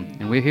love them,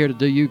 and we're here to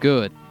do you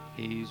good.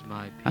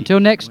 Until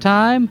next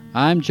time,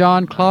 I'm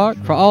John Clark,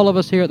 for all of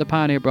us here at the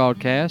Pioneer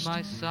Broadcast,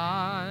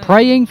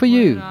 praying for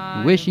you,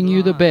 wishing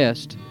you the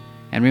best,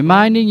 and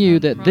reminding you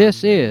that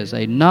this is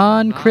a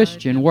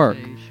non-Christian work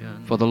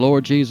for the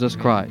Lord Jesus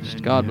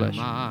Christ. God bless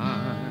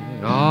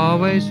you.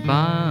 Always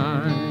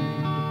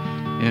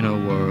find in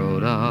a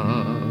world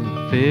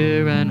of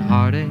fear and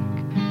heartache,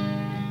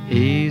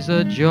 He's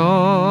a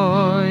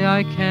joy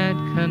I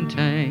can't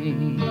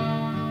contain.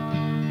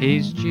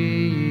 He's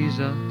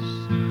Jesus,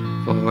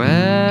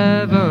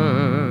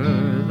 forever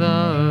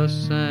the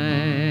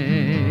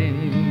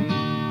same.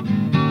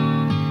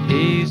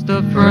 He's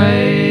the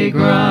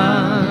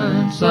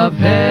fragrance of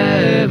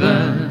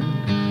heaven,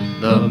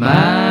 the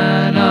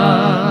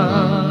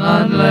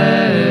manna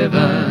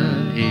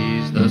unleavened.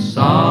 He's the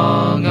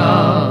song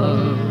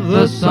of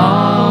the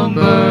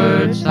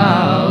songbirds,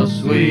 how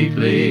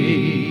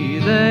sweetly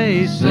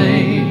they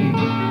sing.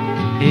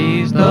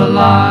 He's the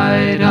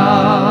light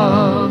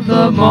of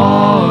the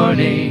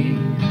morning,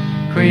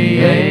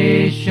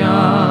 creation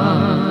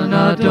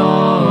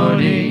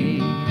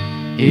adorning.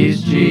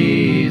 He's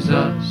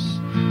Jesus,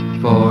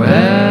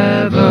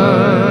 forever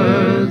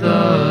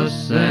the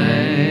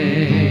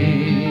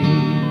same.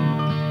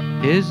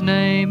 His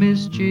name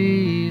is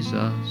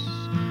Jesus,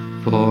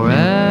 forever